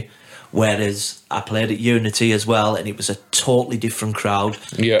up for it. Whereas I played at Unity as well, and it was a totally different crowd,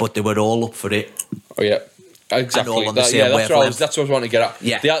 but they were all up for it. Oh yeah, exactly. That's what I was wanting to get at.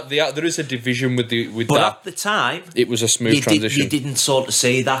 Yeah, there is a division with that. But at the time, it was a smooth transition. You didn't sort of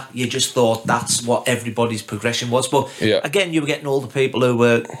see that. You just thought that's what everybody's progression was. But again, you were getting older people who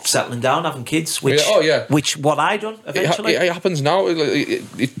were settling down, having kids, which what I done eventually. It happens now.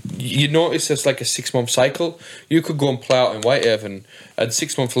 You notice it's like a 6-month cycle. You could go and play out in Whitehaven, and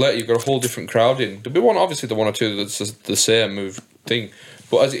 6 months later you've got a whole different crowd in. There'll be obviously the one or two that's the same thing,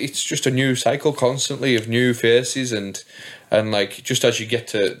 but it's just a new cycle constantly of new faces, and like, just as you get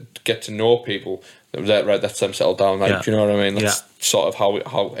to know people, that's them settle down. Like, do you know what I mean? That's sort of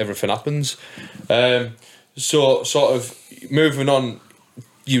how everything happens. So sort of moving on.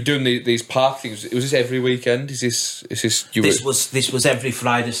 You doing these park things? Was this every weekend? This was every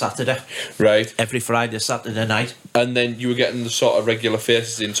Friday, Saturday. Right. Every Friday, Saturday night. And then you were getting the sort of regular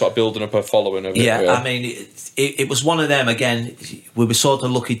faces in, sort of building up a following of it. Yeah, I mean, it was one of them. Again, we were sort of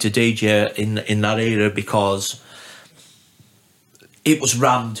lucky to DJ in that era, because it was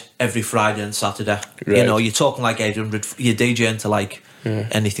rammed every Friday and Saturday. Right. You know, you're talking like 800. You're DJing to like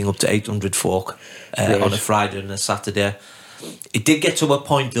anything up to 800 folk on a Friday and a Saturday. It did get to a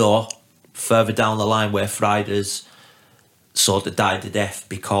point, though, further down the line, where Fridays sort of died to death,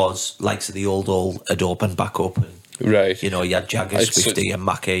 because, like, so the Old Hall had opened back up. And, you know, you had Jagger, Swifty and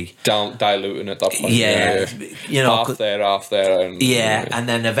Mackie. Diluting at that point. Yeah. You know, half there. And, and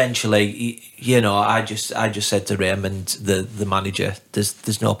then eventually, you know, I just said to Raymond, the manager,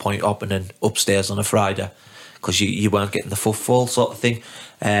 there's no point opening upstairs on a Friday, because you weren't getting the footfall sort of thing.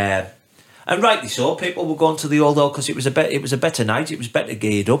 And rightly so, people were going to the Old Hall because it was a better night. It was better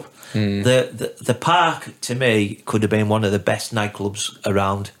geared up. The park, to me, could have been one of the best nightclubs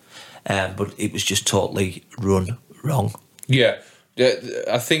around, but it was just totally run wrong. Yeah,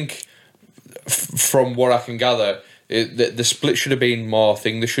 I think from what I can gather, the split should have been more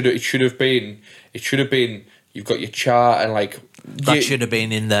thing. It should have been. You've got your chart and like that should have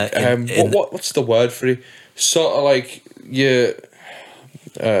been in the. What's the word for it? Sort of like your.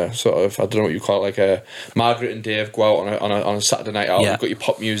 Sort of, I don't know what you call it, like Margaret and Dave go out on a Saturday night out. You've got your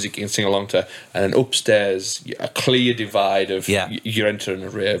pop music you can sing along to, and then upstairs a clear divide of you're entering a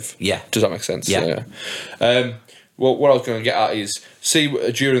rave. Yeah, does that make sense? Yeah. Well, what I was going to get at is, see,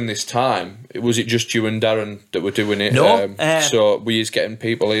 during this time, was it just you and Darren that were doing it? No. So were you getting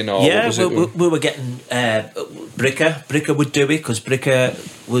people in, or we were getting Bricker. Bricker would do it, because Bricker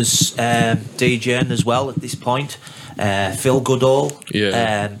was DJing as well at this point. Phil Goodall.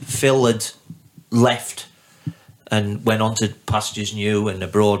 Phil had left and went on to pastures new and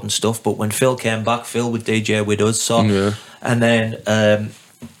abroad and stuff. But when Phil came back, Phil would DJ with us. So, and then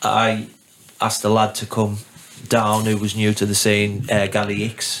I asked a lad to come down who was new to the scene, Gally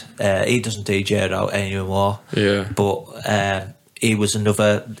Hicks. He doesn't DJ out anymore. But he was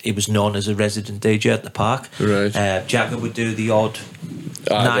known as a resident DJ at the park. Right. Jagger would do the odd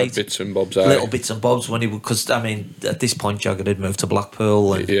night, bits and bobs, little bits and bobs when he would, because I mean at this point Jagger had moved to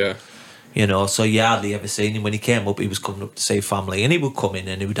Blackpool, and you know, so you hardly ever seen him. When he came up, he was coming up to see family, and he would come in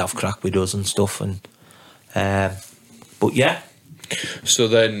and he would have crack with us and stuff, and but So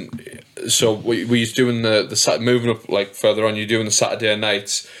then, were you doing the moving up like further on? You're doing the Saturday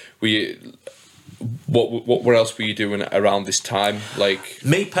nights. What else were you doing around this time? Like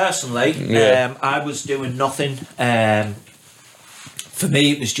me personally, I was doing nothing. For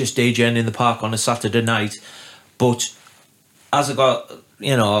me, it was just DJing in the park on a Saturday night. But as I got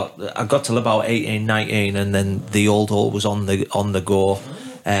till about 18, 19, and then the old hall was on the go.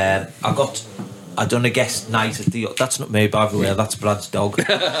 I done a guest night at the. That's not me, by the way. That's Brad's dog.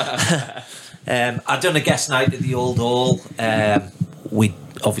 I done a guest night at the old hall. We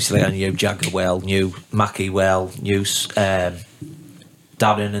obviously I knew Jagger well, knew Mackie well, knew Darren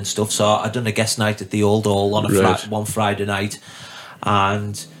and stuff. So I done a guest night at the old hall on one Friday night,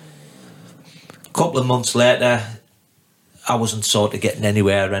 and a couple of months later, I wasn't sort of getting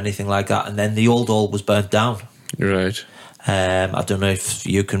anywhere or anything like that. And then the old hall was burnt down. Right. I don't know if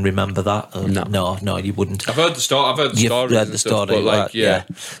you can remember that. No, you wouldn't. I've heard the story. I've heard the You've story. read the story, but yeah.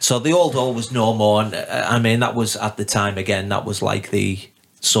 So the old hall was no more. And, I mean, that was at the time again. That was like the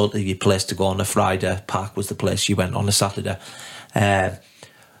sort of your place to go on a Friday. Park was the place you went on a Saturday.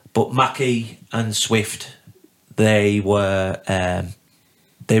 But Mackie and Swift, they were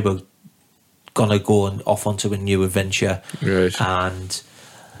gonna go off onto a new adventure, right? And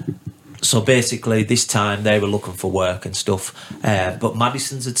so basically, this time they were looking for work and stuff. But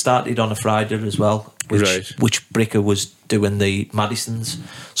Madisons had started on a Friday as well, which Bricker was doing the Madisons.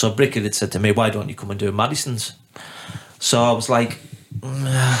 So Bricker had said to me, "Why don't you come and do Madisons?" So I was like,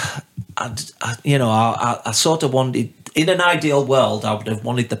 I sort of wanted, in an ideal world, I would have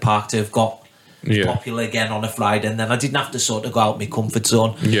wanted the park to have got popular again on a Friday, and then I didn't have to sort of go out my comfort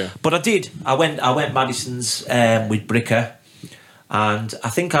zone. Yeah. But I did. I went Madisons with Bricker. And I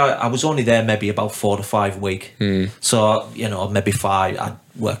think I was only there maybe about 4 to 5 weeks. So, maybe 5. I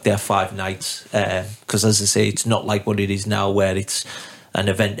worked there 5 nights. Because as I say, it's not like what it is now where it's an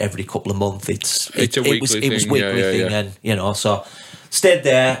event every couple of months. It was a weekly thing. And, so stayed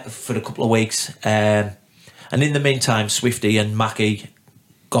there for a couple of weeks. And in the meantime, Swifty and Mackie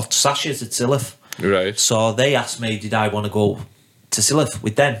got Sachas at Silliff. Right. So they asked me, did I want to go to Silliff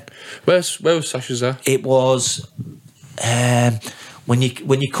with them? Where was Sachas at? It was... when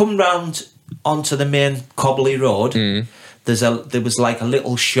you come round onto the main Cobley Road, there was like a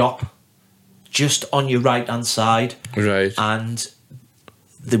little shop just on your right hand side, right? And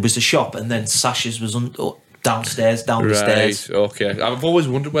there was a shop, and then Sachas was downstairs, down the stairs. Okay, I've always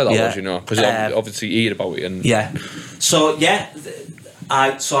wondered where that was, because obviously you hear about it. And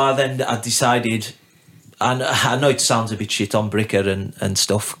I decided. And I know it sounds a bit shit on Bricker and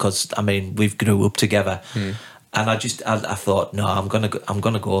stuff, because I mean we've grew up together. And I thought, no, I'm gonna go to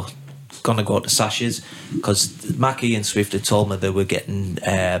Sachas, because Mackie and Swift had told me they were getting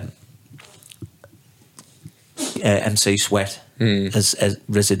MC Sweat as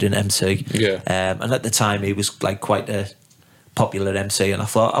resident MC. Yeah. And at the time he was like quite a popular MC, and I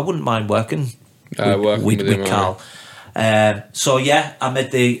thought I wouldn't mind working with Carl. I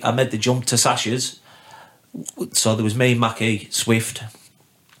made the jump to Sachas. So there was me, Mackie, Swift,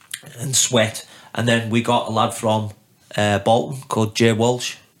 and Sweat. And then we got a lad from Bolton called Jay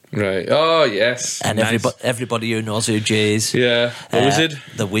Walsh. Right. Oh, yes. And nice. everybody who knows who Jay is. Yeah.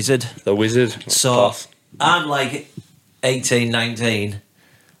 The Wizard. So I'm like 18, 19,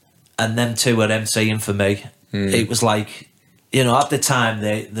 and them two were MCing for me. It was like, at the time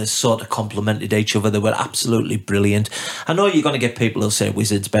they sort of complimented each other. They were absolutely brilliant. I know you're going to get people who'll say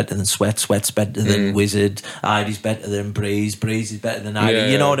Wizard's better than Sweat, Sweat's better than Wizard, Idy's better than Breeze, Breeze is better than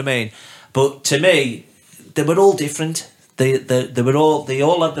Idy. You know what I mean? But to me, they were all different. They all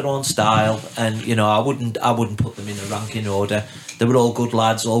had their own style, and I wouldn't put them in a ranking order. They were all good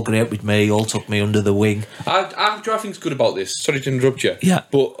lads, all great with me, all took me under the wing. What I think's good about this, sorry to interrupt you,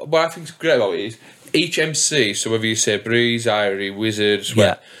 but what I think's great about it is each MC, so whether you say Breeze, Irie, Wizard,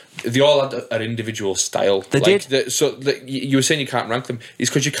 Sweat, they all had an individual style. They did. You were saying you can't rank them. It's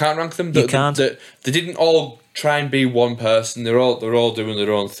because you can't rank them. You can't. They didn't all try and be one person. They're all doing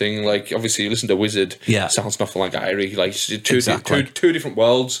their own thing. Like obviously, you listen to Wizard. Yeah. Sounds nothing like Irie. Like two different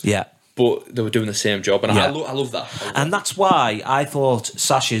worlds. Yeah. But they were doing the same job, and I love that. And that's why I thought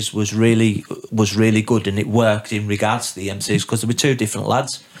Sachas was really good, and it worked in regards to the MCs, because there were two different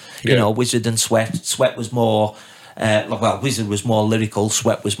lads. Wizard and Sweat. Sweat was more, Wizard was more lyrical.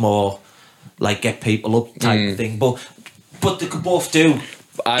 Sweat was more like get people up type of thing. But they could both do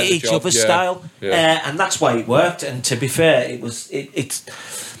each other's style, and that's why it worked. And to be fair, it's.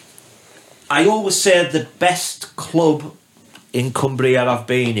 I always say the best club in Cumbria I've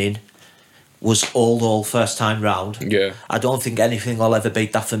been in was Old Hall first time round. Yeah, I don't think anything will ever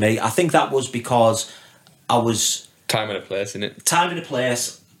beat that for me. I think that was because I was Time and a place, innit? Time and a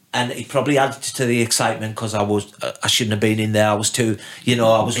place, and it probably added to the excitement because I shouldn't have been in there. I was too,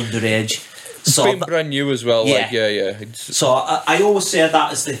 I was underage. So Being brand new as well, yeah. like yeah. So I always say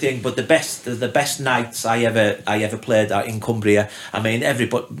that as the thing, but the best nights I ever played at in Cumbria. I mean,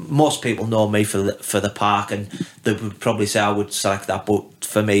 most people know me for the park, and they would probably say I would select that, but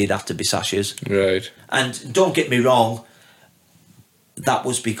for me it'd have to be Sachas. Right. And don't get me wrong, that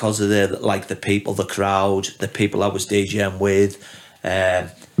was because of the people, the crowd, the people I was DJing with.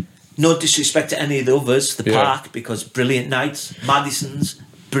 No disrespect to any of the others, the park, because brilliant nights. Madisons.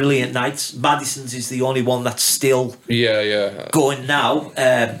 Brilliant nights. Madisons is the only one that's still going now.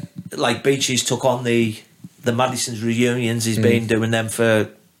 Like Beachy's took on the Madisons reunions. He's been doing them for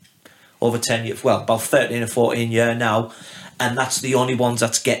over 10 years. Well, about 13 or 14 years now, and that's the only ones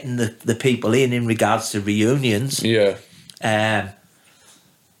that's getting the people in regards to reunions. Yeah.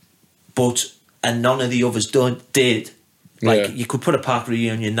 But none of the others did. Like you could put a park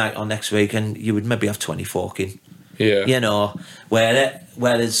reunion night on next week, and you would maybe have 20 folk in. Yeah.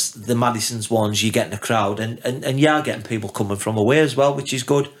 Whereas the Madisons ones, you're getting a crowd, and you are getting people coming from away as well, which is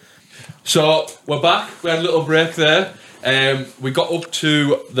good. So we're back. We had a little break there. We got up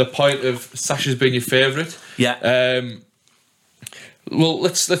to the point of Sachas being your favourite. Yeah. Well,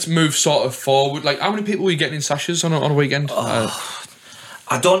 let's move sort of forward. Like, how many people were you getting in Sachas on a weekend?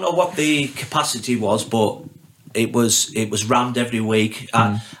 I don't know what the capacity was, but it was rammed every week.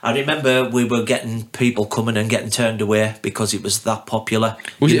 I remember we were getting people coming and getting turned away because it was that popular.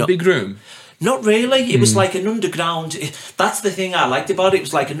 Was it a big room? Not really. It was like an underground. That's the thing I liked about it. It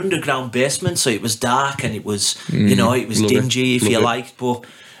was like an underground basement, so it was dark and it was, it was dingy if you liked. But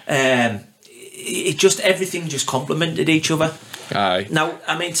it just everything just complemented each other. Aye. Now,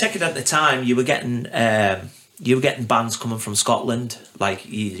 I mean, take it at the time, you were getting bands coming from Scotland, like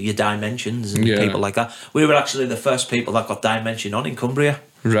your Dimensions and people like that. We were actually the first people that got Dimension on in Cumbria.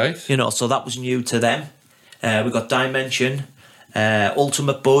 Right. So that was new to them. We got Dimension,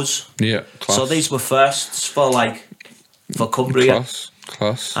 Ultimate Buzz. Yeah, class. So these were firsts for Cumbria.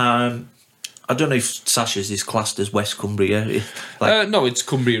 Class. I don't know if Sachas is classed as West Cumbria. No, it's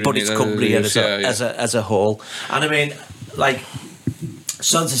Cumbria. But it's Cumbria as a whole. And I mean,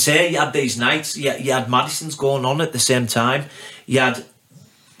 so to say, you had these nights, you had Madisons going on at the same time.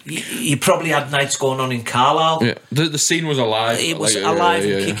 You probably had nights going on in Carlisle. Yeah, the scene was alive. It was alive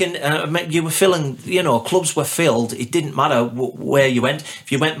and kicking. You were filling, clubs were filled. It didn't matter where you went.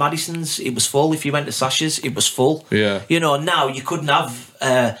 If you went Madison's, it was full. If you went to Sachas, it was full. Yeah. Now you couldn't have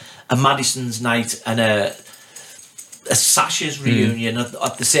a Madison's night and a Sachas reunion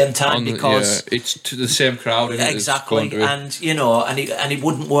at the same time because it's to the same crowd. Isn't exactly, and it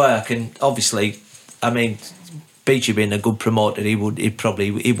wouldn't work. And obviously, I mean, Beachy being a good promoter, he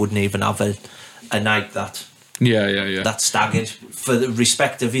wouldn't even have a night that that staggered for the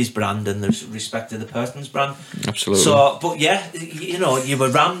respect of his brand and the respect of the person's brand. Absolutely. So, but you were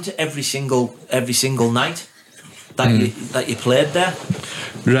rammed every single night that you played there.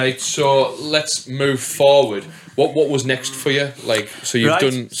 Right. So let's move forward. What was next for you? So you've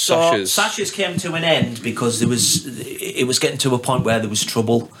done Sachas. So Sachas came to an end because it was getting to a point where there was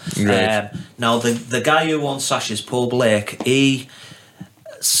trouble. Right. Now the guy who owns Sachas, Paul Blake, the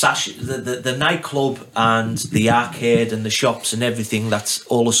nightclub and the arcade and the shops and everything that's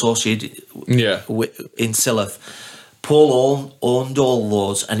all associated in Silloth. Paul owned all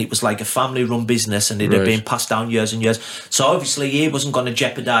those, and it was like a family-run business, and it had been passed down years and years. So obviously, he wasn't going to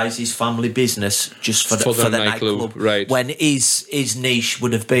jeopardise his family business just for the nightclub. Right. When his niche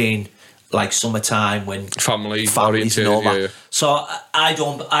would have been like summertime, when families and all that. Yeah. So I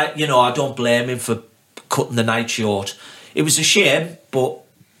don't blame him for cutting the night short. It was a shame, but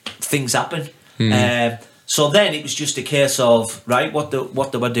things happen. So then it was just a case of what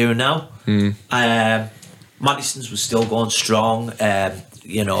do I do now? Madison's was still going strong.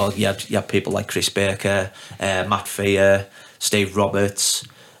 You had people like Chris Baker, Matt Fear, Steve Roberts,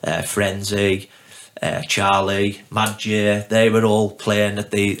 Frenzy, Charlie, Mad J. They were all playing at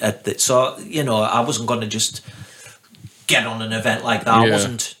the. So I wasn't going to just get on an event like that.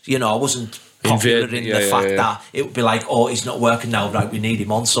 Yeah. I wasn't popular in the fact that it would be like, oh, he's not working now, right? We need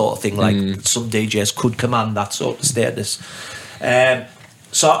him on, sort of thing. Like some DJs could command that sort of status.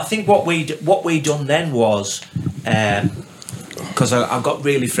 So I think what we done then was, because I got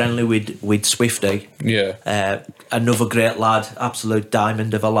really friendly with Swifty. Yeah. Another great lad, absolute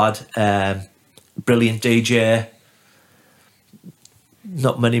diamond of a lad, brilliant DJ.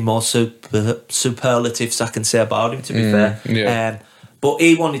 Not many more superlatives I can say about him, to be fair. Yeah. But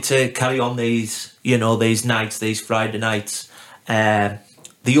he wanted to carry on these nights, these Friday nights.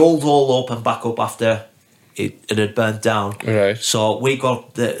 The old all opened back up after it had burnt down. Right. So we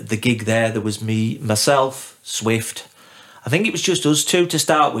got the gig there. There was myself, Swift. I think it was just us two to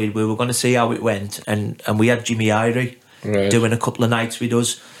start with. We were going to see how it went, and we had Jimmy Irie doing a couple of nights with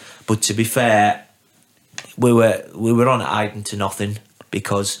us. But to be fair, we were on hiding to nothing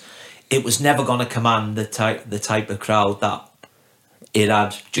because it was never going to command the type of crowd that it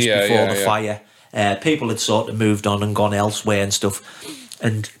had just before the fire. People had sort of moved on and gone elsewhere and stuff.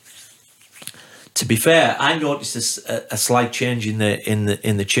 And to be fair, I noticed a slight change in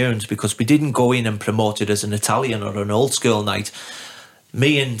the tunes because we didn't go in and promote it as an Italian or an old school night.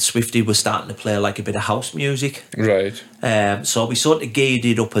 Me and Swifty were starting to play like a bit of house music. Right. So we sort of geared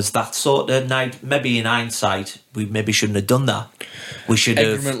it up as that sort of night. Maybe in hindsight, we maybe shouldn't have done that. We should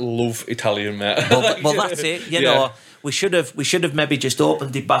have. Everyone love Italian, mate. Well, that's it. You know, we should have maybe just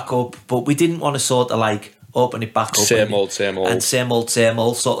opened it back up, but we didn't want to sort of like open it back up. Same old. And same old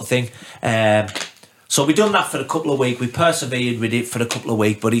sort of thing. So we done that for a couple of weeks. We persevered with it for a couple of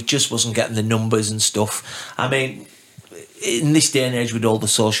weeks, but it just wasn't getting the numbers and stuff. I mean, in this day and age with all the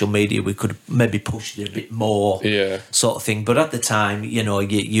social media, we could maybe push it a bit more, sort of thing. But at the time, you know,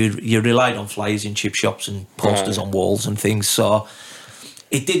 you relied on flyers in chip shops and posters on walls and things, so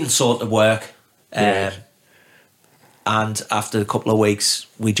it didn't sort of work. Right. And after a couple of weeks,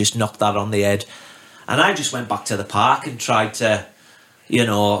 we just knocked that on the head. And I just went back to the park and tried to, you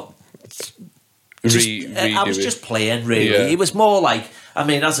know, I was just playing, really. Yeah. It was more like, I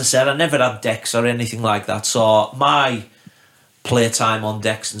mean, as I said, I never had decks or anything like that, so my playtime on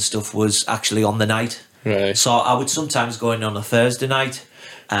decks and stuff was actually on the night. Right. So I would sometimes go in on a Thursday night,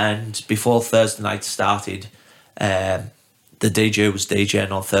 and before Thursday night started, the DJ was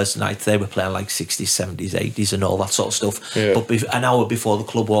DJing on Thursday night. They were playing like 60s, 70s, 80s and all that sort of stuff. Yeah. But an hour before the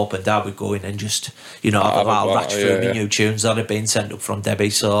club opened, I would go in and just, you know, have a loud ratch through the new tunes that had been sent up from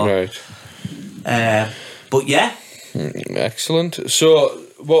Debbie. So, right. But yeah. Excellent. So,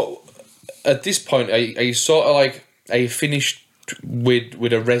 what at this point, are you sort of like, are you finished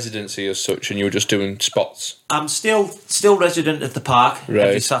with a residency as such, and you were just doing spots? I'm still resident at the park every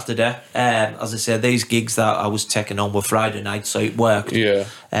Right. Saturday. As I said, these gigs that I was taking on were Friday night, so it worked. Yeah.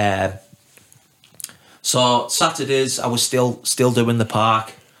 So Saturdays I was still doing the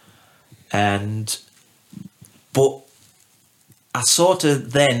park, but I sort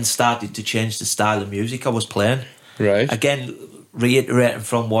of then started to change the style of music I was playing. Right. Again, reiterating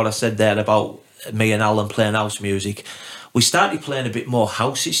from what I said there about me and Alan playing house music, we started playing a bit more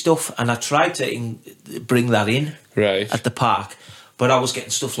housey stuff, and I tried to bring that in at the park, but I was getting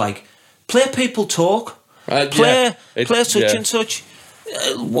stuff like play people talk, play such and such.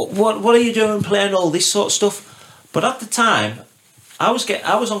 What are you doing playing all this sort of stuff? But at the time, I was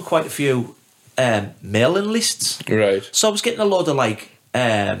on quite a few mailing lists, right? So I was getting a load of like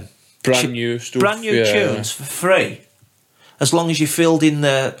brand new stuff, brand new tunes for free, as long as you filled in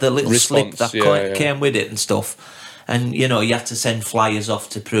the little slip that came with it and stuff. And, you know, you had to send flyers off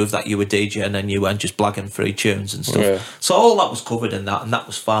to prove that you were DJing and you weren't just blagging free tunes and stuff. Yeah. So all that was covered in that, and that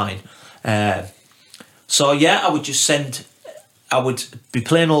was fine. So, yeah, I would be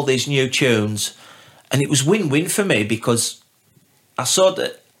playing all these new tunes, and it was win-win for me because I saw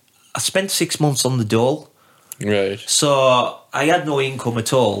that I spent 6 months on the dole. Right. So I had no income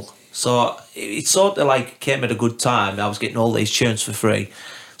at all. So it sort of like came at a good time. I was getting all these tunes for free.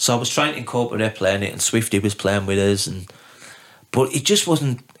 So I was trying to incorporate playing it, and Swifty was playing with us, but it just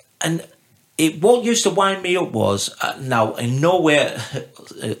wasn't. And what used to wind me up was, now in no way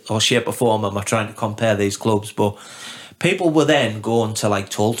or shape or form am I trying to compare these clubs, but people were then going to like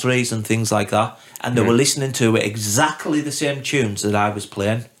Tall Trees and things like that, and they were listening to exactly the same tunes that I was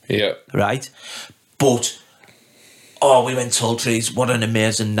playing. Yeah. Right? But, we went Tall Trees, what an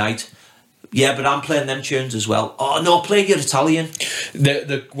amazing night. Yeah, but I'm playing them tunes as well. Oh, no, play your Italian.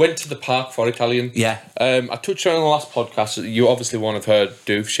 They went to the park for Italian. Yeah. I touched on the last podcast. You obviously won't have heard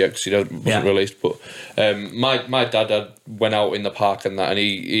Doof's yet because he wasn't released. But my dad went out in the park and that, and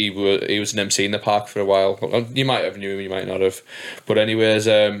he was an MC in the park for a while. You might have knew him, you might not have. But anyways,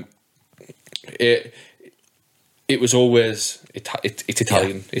 it was always it's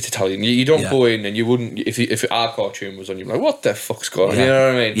Italian. Yeah. It's Italian. You don't go in and you wouldn't if our hardcore tune was on, you'd be like, what the fuck's going on? You know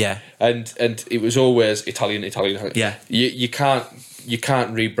what I mean? Yeah. And it was always Italian. Yeah. You can't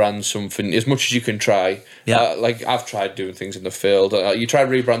rebrand something as much as you can try. Yeah. Like I've tried doing things in the field. You try to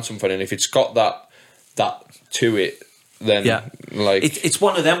rebrand something, and if it's got that to it, then like it's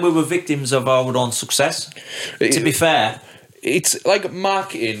one of them. We were victims of our own success. To be fair. It's like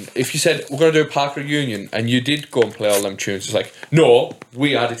marketing. If you said we're going to do a park reunion and you did go and play all them tunes, it's like, no,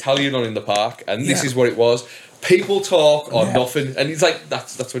 we had Italian on in the park and this is what it was. people talk or nothing, and it's like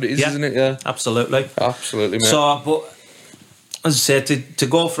that's what it is, isn't it? Yeah, absolutely, mate. So, but as I said, to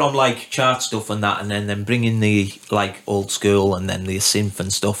go from like chart stuff and that, and then bring in the like old school and then the synth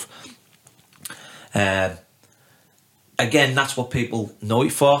and stuff. Again, that's what people know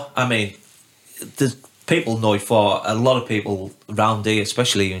it for. I mean, there's people know it for. A lot of people around here,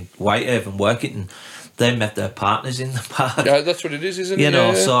 especially in Whitehaven, Workington, they met their partners in the park. Yeah, that's what it is, isn't it? You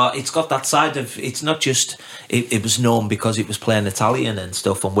know, so it's got that side of, it's not just, it was known because it was playing Italian and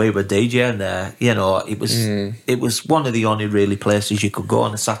stuff, and we were DJing there. You know, it was one of the only really places you could go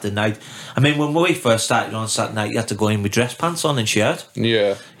on a Saturday night. I mean, when we first started on Saturday night, you had to go in with dress pants on and shirt.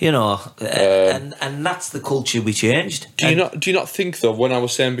 Yeah. You know, and that's the culture we changed. Do you not think though, when I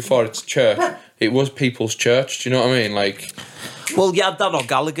was saying before it's church, it was people's church, do you know what I mean? Like, well, you had that or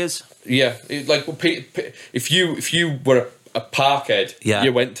Gallagher's. Yeah, like if you were a parkhead,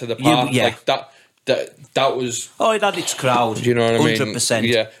 you went to the park. Like that was. Oh, it had its crowd. Do you know what I mean? 100%.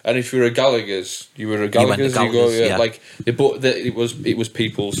 Yeah, and if you were a Gallagher's, you were a Gallagher's. You go, yeah. Like it was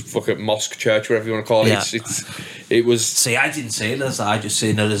people's fucking mosque, church, whatever you want to call it. Yeah. It was. See, I didn't see it as that. I just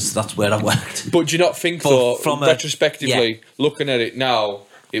seen it as that's where I worked. But do you not think though, retrospectively, looking at it now,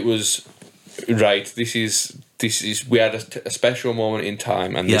 it was right. This is we had a special moment in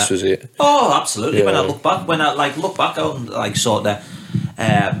time, and this was it. Oh, absolutely. Yeah. When I look back out and like sort of,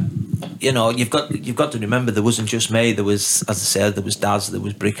 you know, you've got to remember there wasn't just me. There was, as I said, there was Daz, there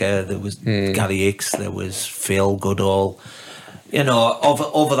was Bricker, there was Gary Hicks, there was Phil Goodall. You know,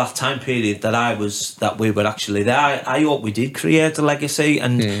 over that time period that we were actually there, I hope we did create a legacy.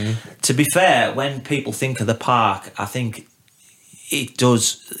 And to be fair, when people think of the park, I think it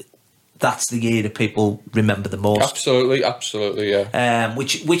does. That's the year that people remember the most. Absolutely, yeah.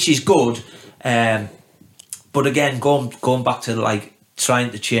 Which is good, but again, going back to like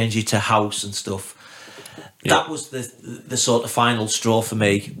trying to change it to house and stuff. Yeah. That was the sort of final straw for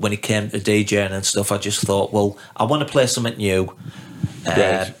me when it came to DJing and stuff. I just thought, well, I want to play something new.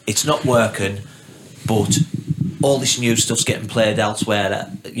 Right. It's not working, but all this new stuff's getting played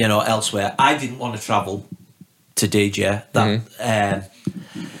elsewhere. Elsewhere. I didn't want to travel to DJ.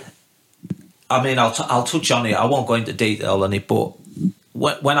 I mean, I'll touch on it. I won't go into detail on it, but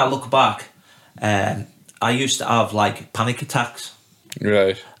when I look back, I used to have like panic attacks.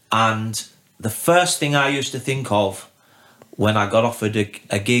 Right. And the first thing I used to think of when I got offered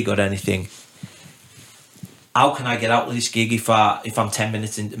a gig or anything, how can I get out of this gig if I'm 10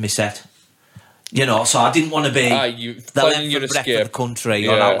 minutes into my set? You know, so I didn't want to be the length of breath for the country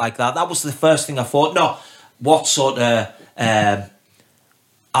or out like that. That was the first thing I thought. No, what sort of...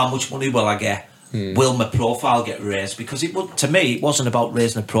 how much money will I get? Will my profile get raised? Because to me, it wasn't about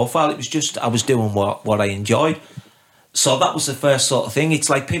raising a profile. It was just I was doing what I enjoyed. So that was the first sort of thing. It's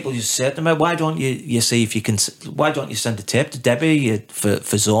like people used to say to me, why don't you see if you can? Why don't you send a tape to Debbie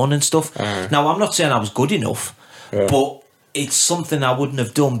for Zone and stuff? Now I'm not saying I was good enough, but it's something I wouldn't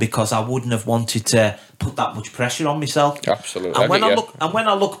have done because I wouldn't have wanted to put that much pressure on myself. Absolutely. And when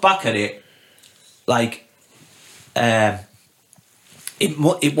I look back at it, like.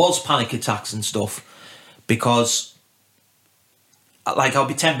 It was panic attacks and stuff because, like, I'll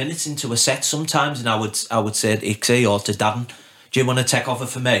be 10 minutes into a set sometimes, and I would say to Ixie or to Darren, "Do you want to take over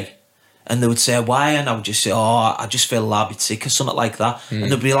for me?" And they would say, "Why?" And I would just say, "Oh, I just feel a little bit sick or something like that."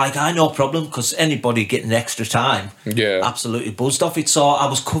 And they'd be like, "No problem," because anybody getting extra time, absolutely buzzed off it. So I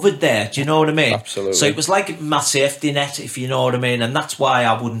was covered there. Do you know what I mean? Absolutely. So it was like my safety net, if you know what I mean. And that's why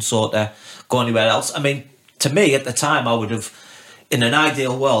I wouldn't sort of go anywhere else. I mean, to me at the time, I would have. In an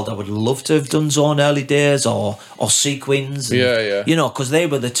ideal world, I would love to have done Zone early days or Sequins. And, you know, because they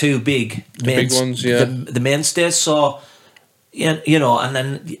were the two big ones, the mainstays. So, you know, and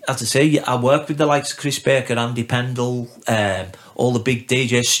then, as I say, I worked with the likes of Chris Baker, Andy Pendle, all the big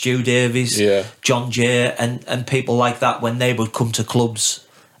DJs, Stu Davies, John Jay, and people like that when they would come to clubs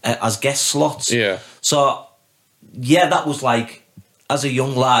as guest slots. Yeah. So, that was like, as a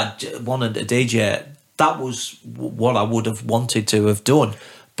young lad wanting to DJ, that was what I would have wanted to have done,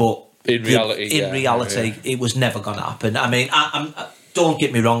 but in reality, it was never going to happen. I mean, don't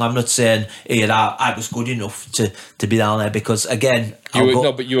get me wrong. I'm not saying I was good enough to be down there because, again,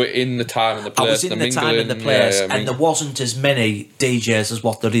 but you were in the time and the place. I was in the time and the place, and there wasn't as many DJs as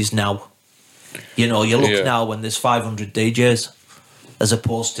what there is now. You know, you look now when there's 500 DJs, as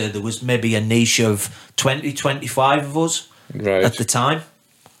opposed to there was maybe a niche of 20, 25 of us at the time.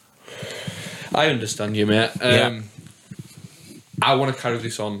 I understand you, mate. I want to carry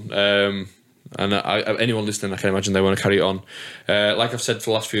this on, and anyone listening, I can imagine they want to carry it on. Like I've said to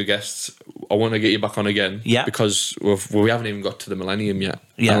the last few guests, want to get you back on again. Yeah. Because we haven't even got to the millennium yet.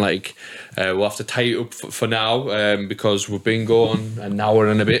 Yeah. And like, we'll have to tie it up for now because we've been going an hour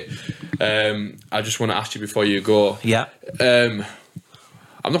and a bit. I just want to ask you before you go. Yeah.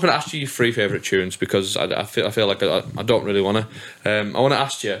 I'm not going to ask you your 3 favourite tunes because I feel like I don't really want to. I want to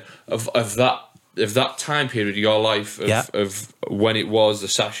ask you of that time period of your life of when it was the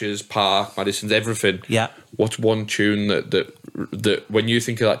Sachas, Park, Madisons, everything. Yeah. What's one tune that when you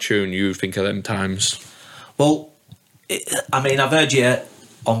think of that tune, you think of them times? Well, I mean, I've heard you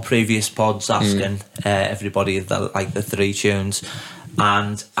on previous pods asking everybody the 3 tunes,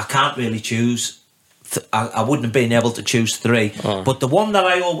 and I can't really choose. I wouldn't have been able to choose 3, but the one that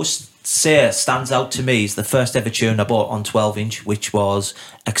I always say stands out to me is the first ever tune I bought on 12-inch, which was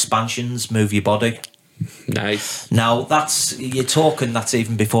Expansion's "Move Your Body." Nice. Now that's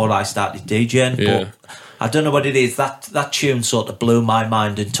even before I started DJing, but I don't know what it is. That tune sort of blew my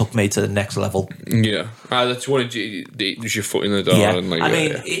mind and took me to the next level. Yeah, that's what was your foot in the door. Yeah, and I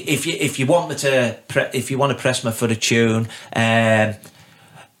mean, if you want me to, if you want to press me for the tune,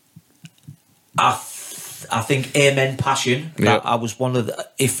 I think Amen Passion. That I was one of the,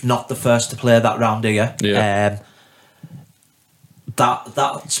 if not the first to play that round here. Yeah.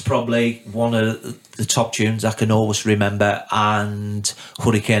 That's probably one of the top tunes I can always remember. And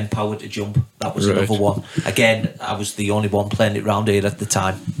Hurricane Power to Jump. That was another one. Again, I was the only one playing it round here at the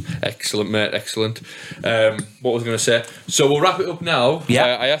time. Excellent, mate. Excellent. What was I going to say? So we'll wrap it up now. Yeah.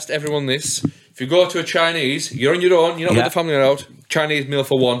 I asked everyone this. If you go to a Chinese, you're on your own. You're not with the family out. Chinese meal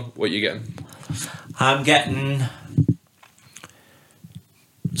for one. What are you getting? I'm getting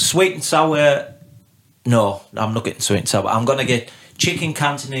sweet and sour. No, I'm not getting sweet and sour. I'm going to get chicken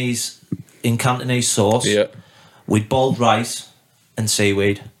Cantonese in Cantonese sauce with boiled rice and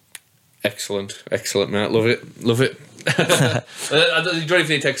seaweed. Excellent, mate. Love it. I don't even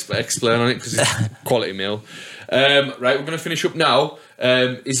need to explain on it because it's quality meal. Right, we're going to finish up now.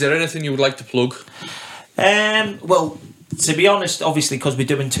 Is there anything you would like to plug? Well, to be honest, obviously, because we're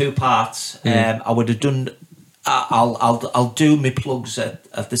doing 2 parts, I would have done. I'll do my plugs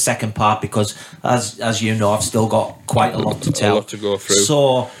at the second part because, as you know, I've still got quite a lot to tell. A lot to go through.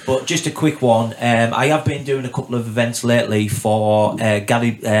 So, but just a quick one. I have been doing a couple of events lately for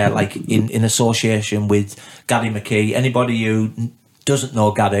Gary, like in association with Gary McKee. Anybody who doesn't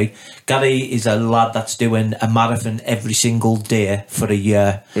know Gary is a lad that's doing a marathon every single day for a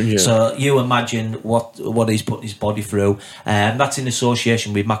year. So you imagine what he's putting his body through, and that's in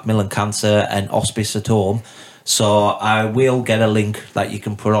association with Macmillan Cancer and Hospice at Home. So I will get a link that you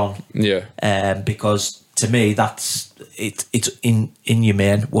can put on, because to me that's it's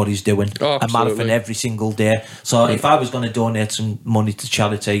inhumane what he's doing. A marathon every single day. So if I was going to donate some money to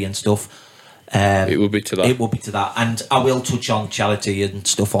charity and stuff, it will be to that. And I will touch on charity and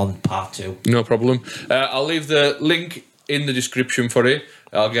stuff on part 2. No problem. I'll leave the link in the description for it.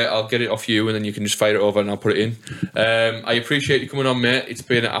 I'll get it off you, and then you can just fire it over and I'll put it in. I appreciate you coming on, mate. It's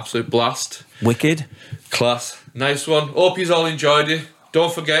been an absolute blast. Wicked. Class. Nice one. Hope you all enjoyed it.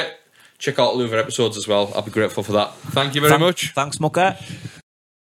 Don't forget, check out all the other episodes as well. I'll be grateful for that. Thank you very much. Thanks, Mucker.